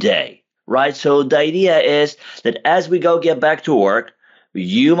use today, right? So the idea is that as we go get back to work,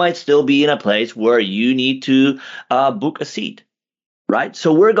 you might still be in a place where you need to book a seat, right?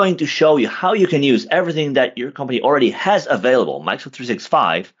 So we're going to show you how you can use everything that your company already has available, Microsoft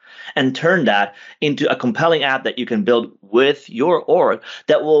 365, and turn that into a compelling app that you can build with your org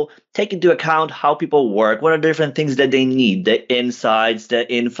that will take into account how people work, what are the different things that they need, the insights, the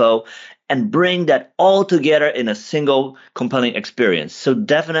info, and bring that all together in a single compelling experience. So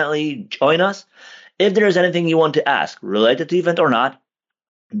definitely join us. If there is anything you want to ask related to the event or not,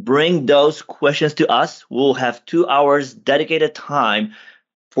 bring those questions to us. We'll have 2 hours dedicated time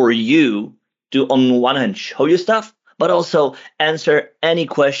for you to, on one hand, show you stuff, but also answer any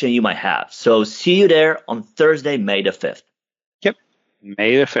question you might have. So see you there on Thursday, May the 5th. Yep,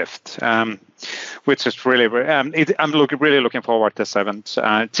 May the 5th, which is really, I'm really looking forward to this event.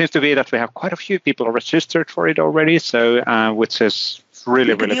 It seems to be that we have quite a few people registered for it already, so which is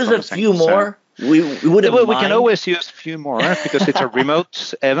really, really use promising. A few more. We wouldn't we mind. can always use a few more because it's a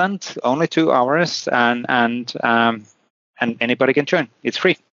remote event, only 2 hours, and anybody can join. It's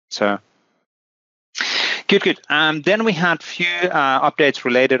free. So good. Then we had a few updates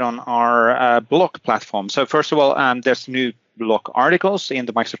related on our blog platform. So first of all, there's new blog articles in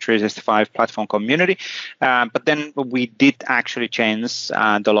the Microsoft 365 platform community, but then we did actually change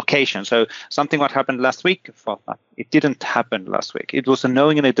the location. So something what happened last week, well, it didn't happen last week. It was a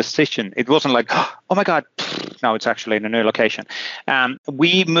knowing a decision. It wasn't like, oh my God, now it's actually in a new location.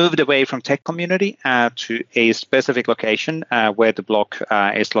 We moved away from tech community to a specific location where the blog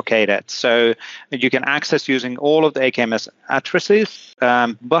is located. So you can access using all of the AKMS addresses,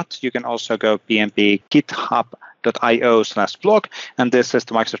 but you can also go PnP github.io/blog, and this is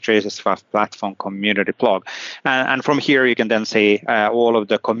the Microsoft 365 platform community blog. And from here, you can then see all of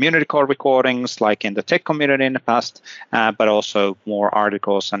the community call recordings, like in the tech community in the past, but also more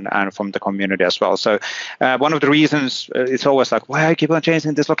articles and from the community as well. So one of the reasons it's always like, why I keep on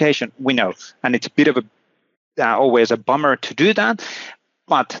changing this location? We know, and it's a bit of a always a bummer to do that,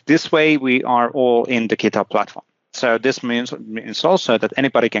 but this way we are all in the GitHub platform. So this means also that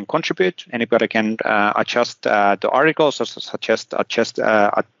anybody can contribute, anybody can adjust the articles or suggest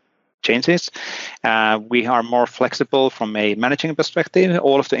changes. We are more flexible from a managing perspective.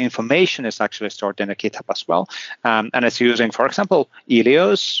 All of the information is actually stored in the GitHub as well. And it's using, for example,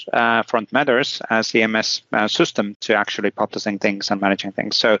 Elio's Front Matters CMS system to actually publishing things and managing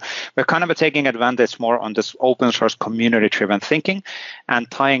things. So we're kind of taking advantage more on this open source community-driven thinking and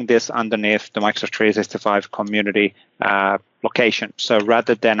tying this underneath the Microsoft 365 community location. So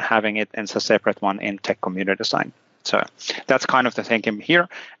rather than having it in a separate one in tech community design. So that's kind of the thinking here,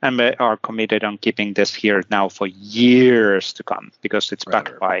 and we are committed on keeping this here now for years to come because it's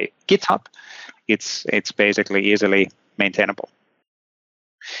backed by GitHub. It's basically easily maintainable.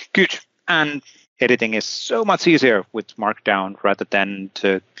 Good, and editing is so much easier with Markdown rather than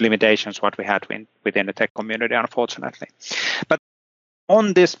the limitations what we had within the tech community, unfortunately. But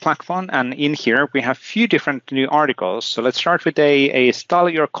on this platform and in here, we have a few different new articles. So let's start with a style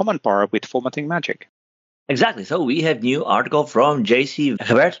your command bar with formatting magic. Exactly. So we have new article from JC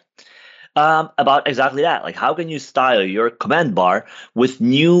Gebert about exactly that. Like, how can you style your command bar with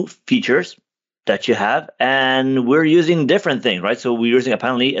new features that you have? And we're using different things, right? So we're using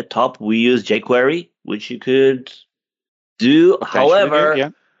apparently at top, we use jQuery, which you could do.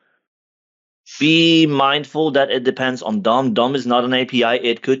 However, be mindful that it depends on DOM. DOM is not an API.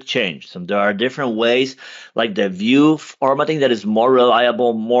 It could change. So there are different ways, like the view formatting that is more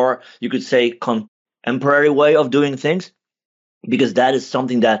reliable, more, you could say, contemporary way of doing things, because that is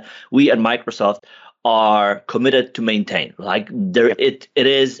something that we at Microsoft are committed to maintain. Like it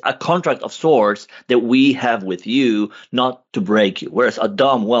is a contract of sorts that we have with you, not to break you. Whereas a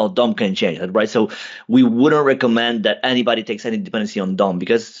DOM, well, DOM can change, right? So we wouldn't recommend that anybody takes any dependency on DOM,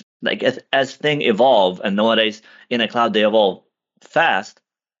 because like as things evolve, and nowadays in a cloud they evolve fast,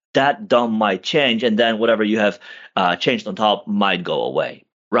 that DOM might change, and then whatever you have changed on top might go away.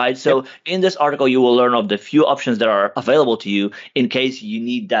 Right. So in this article, you will learn of the few options that are available to you in case you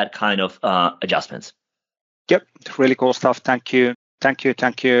need that kind of adjustments. Yep, really cool stuff. Thank you,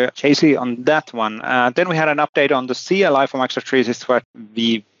 JC, on that one. Then we had an update on the CLI for Microsoft 365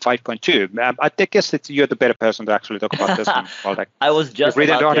 v5.2. I guess you're the better person to actually talk about this one, Waldek. I was just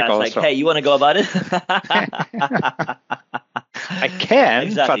about to ask, like, hey, you want to go about it? I can,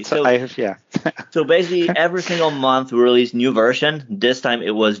 exactly. But So basically, every single month we release new version. This time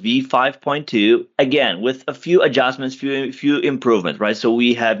it was v5.2. Again, with a few adjustments, few improvements, right? So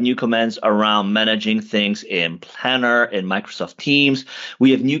we have new commands around managing things in Planner, in Microsoft Teams.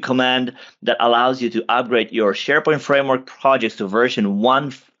 We have new command that allows you to upgrade your SharePoint Framework projects to version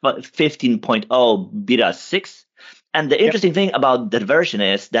 1.15.0 beta 6. And the interesting thing about that version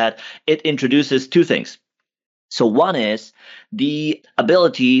is that it introduces two things. So one is the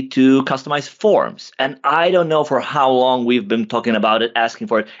ability to customize forms. And I don't know for how long we've been talking about it, asking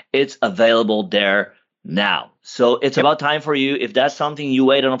for it. It's available there now. So it's about time for you. If that's something you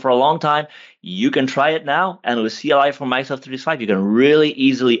waited on for a long time, you can try it now. And with CLI for Microsoft 365, you can really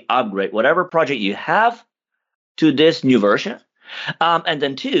easily upgrade whatever project you have to this new version. And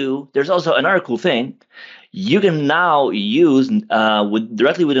then two, there's also another cool thing. You can now use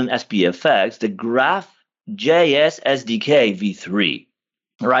directly within SPFX the GraphJS SDK v3,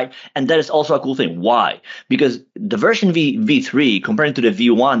 right? And that is also a cool thing. Why? Because the version v3, compared to the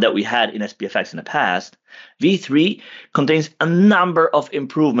v1 that we had in SPFX in the past, v3 contains a number of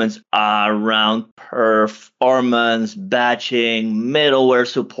improvements around performance, batching, middleware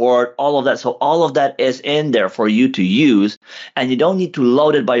support, all of that. So all of that is in there for you to use, and you don't need to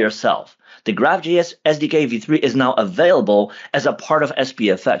load it by yourself. The GraphJS SDK v3 is now available as a part of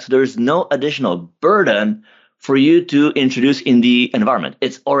SPFX. There is no additional burden for you to introduce in the environment.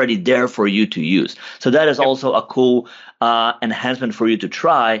 It's already there for you to use. So that is also a cool enhancement for you to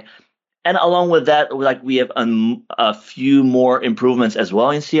try. And along with that, like, we have a few more improvements as well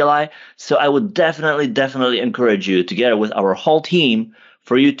in CLI. So I would definitely encourage you, together with our whole team,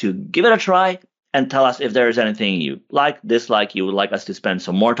 for you to give it a try and tell us if there is anything you like, dislike, you would like us to spend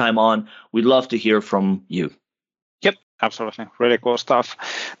some more time on. We'd love to hear from you. Yep, absolutely. Really cool stuff.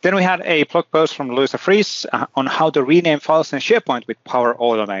 Then we had a blog post from Louisa Fries on how to rename files in SharePoint with Power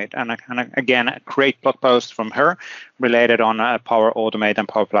Automate. And again, a great blog post from her related on Power Automate and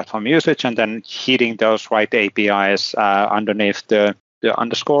Power Platform usage, and then hitting those right APIs underneath the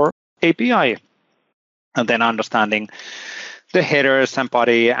underscore API. And then understanding the headers and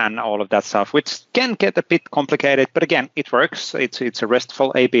body and all of that stuff, which can get a bit complicated, but again, it works. It's a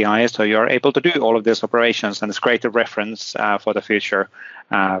RESTful API, so you're able to do all of these operations, and it's great to reference for the future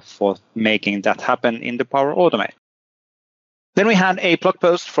for making that happen in the Power Automate. Then we had a blog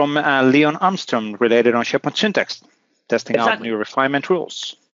post from Leon Armstrong related on SharePoint syntax, testing out new refinement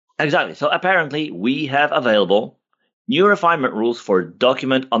rules. Exactly. So apparently we have available new refinement rules for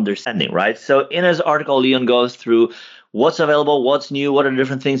document understanding, right? So in his article, Leon goes through what's available, what's new, what are the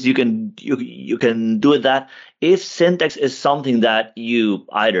different things you can do with that. If syntax is something that you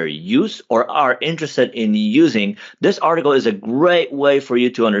either use or are interested in using, this article is a great way for you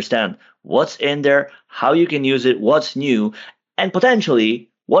to understand what's in there, how you can use it, what's new, and potentially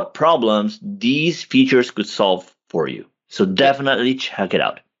what problems these features could solve for you. So definitely check it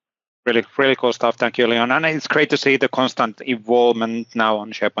out. Really cool stuff. Thank you, Leon. And it's great to see the constant evolvement now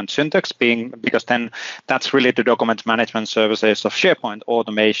on SharePoint syntax, because then that's really the document management services of SharePoint,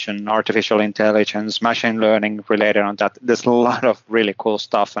 automation, artificial intelligence, machine learning related on that. There's a lot of really cool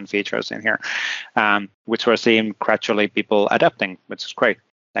stuff and features in here, which we're seeing gradually people adapting, which is great.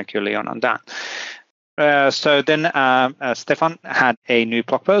 Thank you, Leon, on that. So then Stefan had a new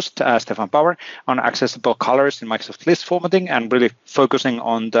blog post, Stefan Power, on accessible colors in Microsoft list formatting, and really focusing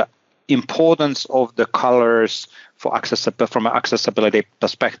on the importance of the colors for from an accessibility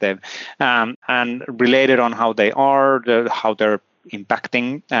perspective, and related on how they are, how they're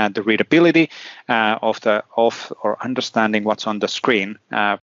impacting the readability or understanding what's on the screen,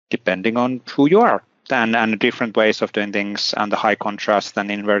 depending on who you are, and different ways of doing things, and the high contrast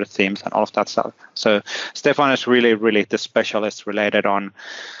and inverted themes and all of that stuff. So Stefan is really the specialist related on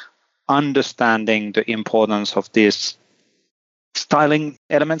understanding the importance of these styling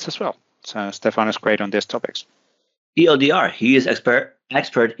elements as well. So Stefan is great on these topics. ELDR, he is expert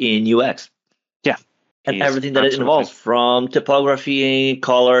in UX. Yeah. And everything that it involves, from typography,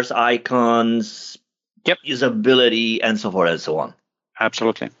 colors, icons, usability, and so forth and so on.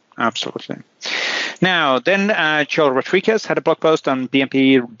 Absolutely. Now, then Joel Rodriguez had a blog post on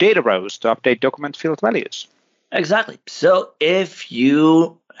PnP data rows to update document field values. Exactly. So if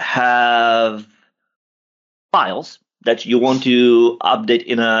you have files that you want to update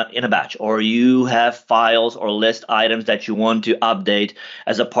in a batch, or you have files or list items that you want to update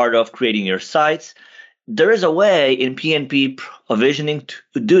as a part of creating your sites, there is a way in PnP provisioning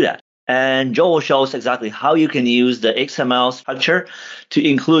to do that. And Joel will show us exactly how you can use the XML structure to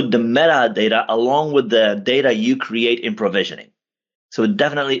include the metadata along with the data you create in provisioning. So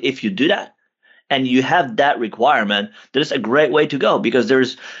definitely, if you do that, and you have that requirement, that is a great way to go, because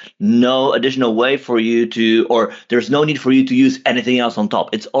there's no additional way for you to, or there's no need for you to use anything else on top.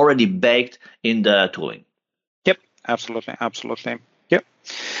 It's already baked in the tooling. Yep, absolutely. Yep.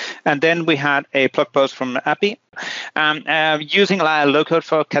 And then we had a blog post from Appy using low code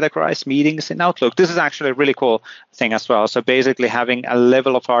for categorized meetings in Outlook. This is actually a really cool thing as well. So basically having a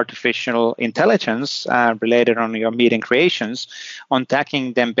level of artificial intelligence related on your meeting creations, on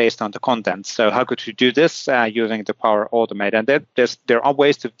tagging them based on the content. So how could you do this using the Power Automate? And there are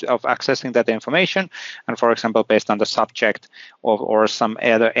ways of accessing that information. And for example, based on the subject or some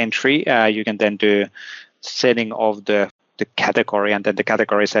other entry, you can then do setting of the category, and then the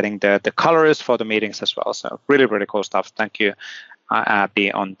category setting the colors for the meetings as well. So really, really cool stuff. Thank you,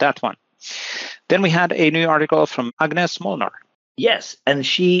 Abby, on that one. Then we had a new article from Agnes Molnar. Yes, and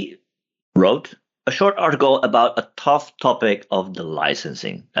she wrote a short article about a tough topic of the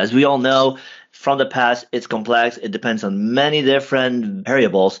licensing. As we all know from the past, it's complex. It depends on many different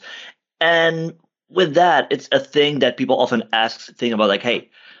variables. And with that, it's a thing that people often ask, think about like,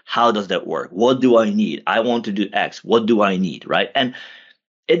 hey, how does that work? What do I need? I want to do X. What do I need, right? And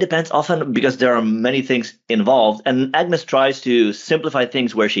it depends often because there are many things involved. And Agnes tries to simplify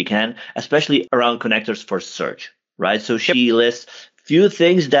things where she can, especially around connectors for search, right? So she lists few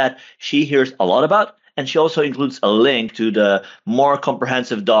things that she hears a lot about. And she also includes a link to the more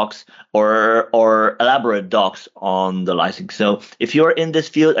comprehensive docs or elaborate docs on the licensing. So if you're in this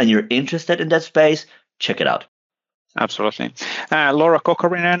field and you're interested in that space, check it out. Absolutely. Laura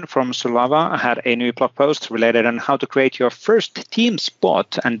Kokorinen from Sulava had a new blog post related on how to create your first Teams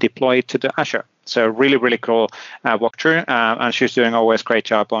bot and deploy it to the Azure. So really, really cool walkthrough. And she's doing always great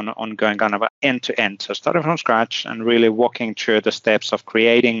job on going kind of end to end. So starting from scratch and really walking through the steps of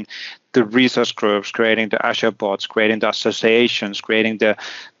creating the resource groups, creating the Azure bots, creating the associations, creating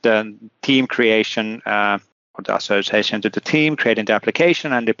the team creation, or the association to the team, creating the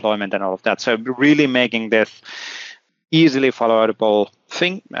application and deployment and all of that. So really making this easily followable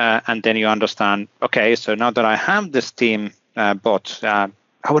thing, and then you understand, okay, so now that I have this team bot, how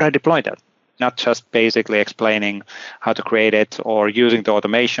would I deploy that? Not just basically explaining how to create it or using the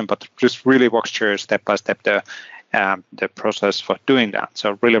automation, but just really walks through step by step the process for doing that.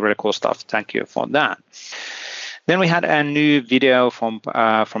 So really, really cool stuff. Thank you for that. Then we had a new video from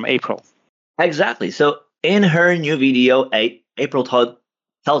April. Exactly. So in her new video, April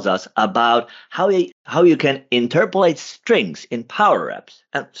tells us about how you can interpolate strings in Power Apps.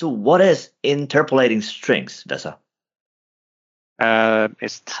 And so what is interpolating strings, Vesa?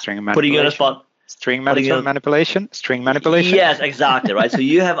 It's string manipulation. Putting you on the spot. String manipulation? String manipulation? Yes, exactly, right? So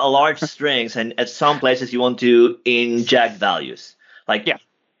you have a large strings, and at some places you want to inject values. Like,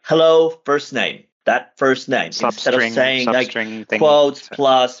 hello, first name. That first name. Instead of saying like quotes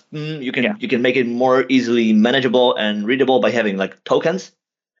plus, you can make it more easily manageable and readable by having like tokens.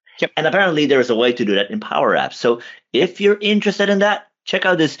 Yep. And apparently there is a way to do that in Power Apps. So if you're interested in that, check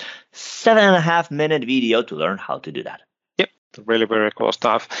out this 7.5-minute video to learn how to do that. Yep, really very cool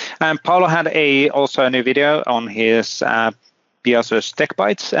stuff. And Paolo had also a new video on his Piazo's Tech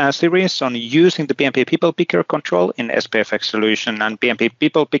Bytes series on using the PnP People Picker control in SPFX solution. And PnP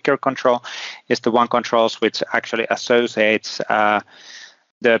People Picker control is the one controls which actually associates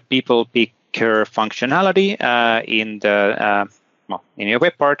the People Picker functionality in the in your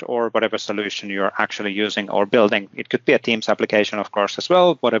web part or whatever solution you're actually using or building. It could be a Teams application, of course, as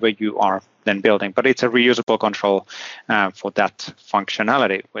well, whatever you are then building. But it's a reusable control for that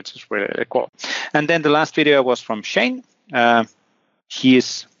functionality, which is really, really cool. And then the last video was from Shane.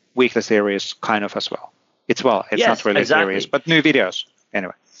 His weekly series kind of as well. It's not really series, but new videos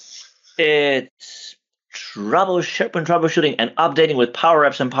anyway. It's SharePoint troubleshooting and updating with Power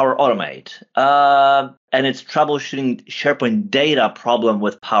Apps and Power Automate. And it's troubleshooting SharePoint data problem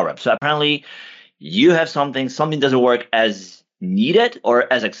with Power Apps. So apparently you have something doesn't work as needed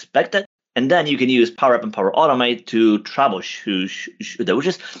or as expected, and then you can use Power App and Power Automate to troubleshoot that, which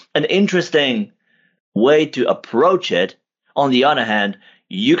is an interesting way to approach it. On the other hand,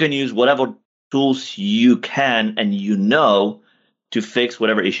 you can use whatever tools you can and to fix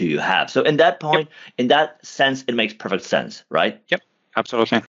whatever issue you have. So in that point, in that sense, it makes perfect sense, right? Yep,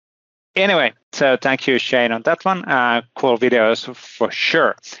 absolutely. Anyway, so thank you, Shane, on that one. Cool videos for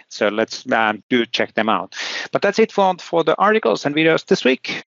sure. So let's do check them out. But that's it for the articles and videos this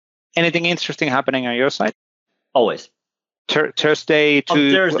week. Anything interesting happening on your side? Always. Thursday,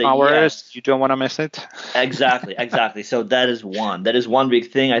 2 hours. Yes. You don't want to miss it. Exactly. So that is one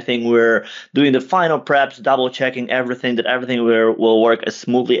big thing. I think we're doing the final preps, double checking everything, that everything will work as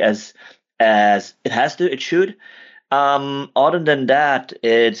smoothly as it has to. It should. Other than that,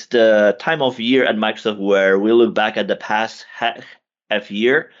 it's the time of year at Microsoft where we look back at the past half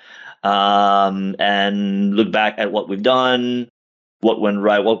year, and look back at what we've done, what went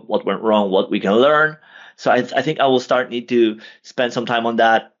right, what went wrong, what we can learn. So I think I will need to spend some time on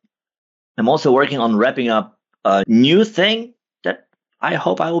that. I'm also working on wrapping up a new thing that I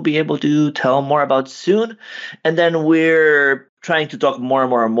hope I will be able to tell more about soon. And then we're trying to talk more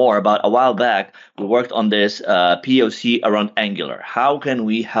and more about, a while back, we worked on this POC around Angular. How can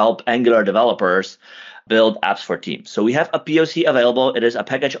we help Angular developers build apps for teams? So we have a POC available. It is a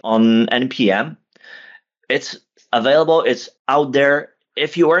package on NPM. It's available. It's out there.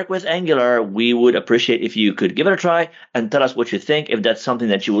 If you work with Angular, we would appreciate if you could give it a try and tell us what you think, if that's something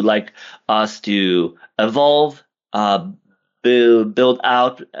that you would like us to evolve, build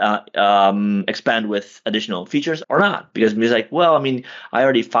out, expand with additional features or not. Because it's like, well, I mean, I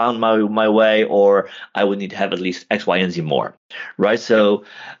already found my way, or I would need to have at least X, Y, and Z more, right? So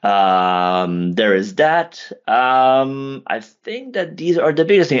there is that. I think that these are the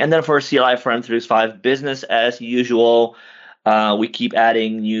biggest thing. And then for CLI for M365, business as usual. We keep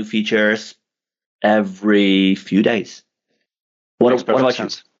adding new features every few days. What about you?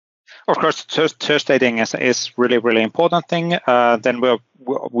 Of course, Thursday thing is really important thing. Then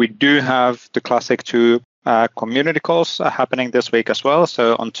we do have the classic 2 community calls happening this week as well.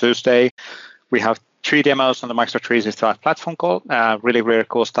 So on Tuesday, we have 3 demos on the Microsoft 365 platform call. Really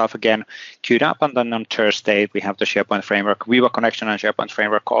cool stuff again queued up. And then on Thursday, we have the SharePoint Framework, Viva Connection and SharePoint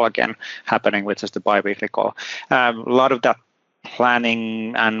Framework call again happening, which is the bi-weekly call. A lot of that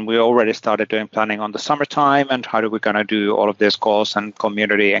planning, and we already started doing planning on the summertime, and how are we going to do all of these calls and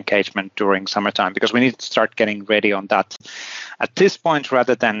community engagement during summertime, because we need to start getting ready on that at this point,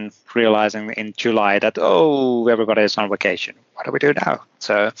 rather than realizing in July that, everybody is on vacation. What do we do now?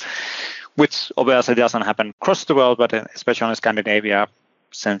 So, which obviously doesn't happen across the world, but especially in Scandinavia,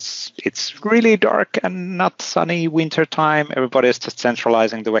 since it's really dark and not sunny winter time, everybody is just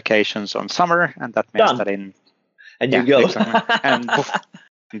centralizing the vacations on summer, and that means that and you go. Exactly. And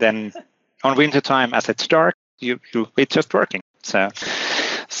then on winter time, as it's dark, it's just working. So,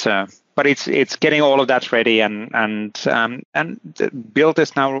 but it's getting all of that ready, and the build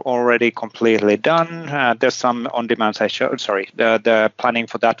is now already completely done. There's some on-demand the planning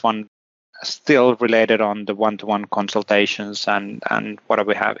for that one still related on the one-to-one consultations and what do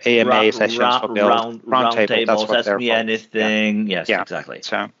we have? AMA sessions for build, roundtables. That's what ask me anything. Yeah. Yes, exactly.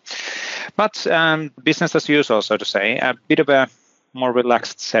 So, but business as usual, so to say, a bit of a more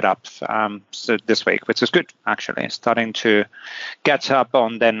relaxed setup so this week, which is good actually. Starting to catch up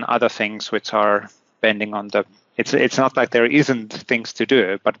on then other things which are pending on the. It's not like there isn't things to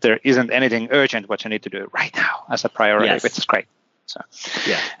do, but there isn't anything urgent what you need to do right now as a priority, which is great. So,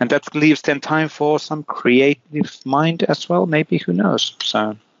 and that leaves then time for some creative mind as well. Maybe, who knows?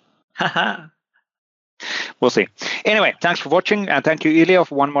 So, we'll see. Anyway, thanks for watching, and thank you, Elio,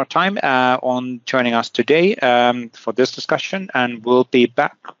 one more time on joining us today for this discussion. And we'll be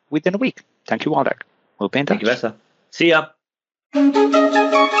back within a week. Thank you, Waldek. We'll be in touch. Thank you, Vesa. See ya.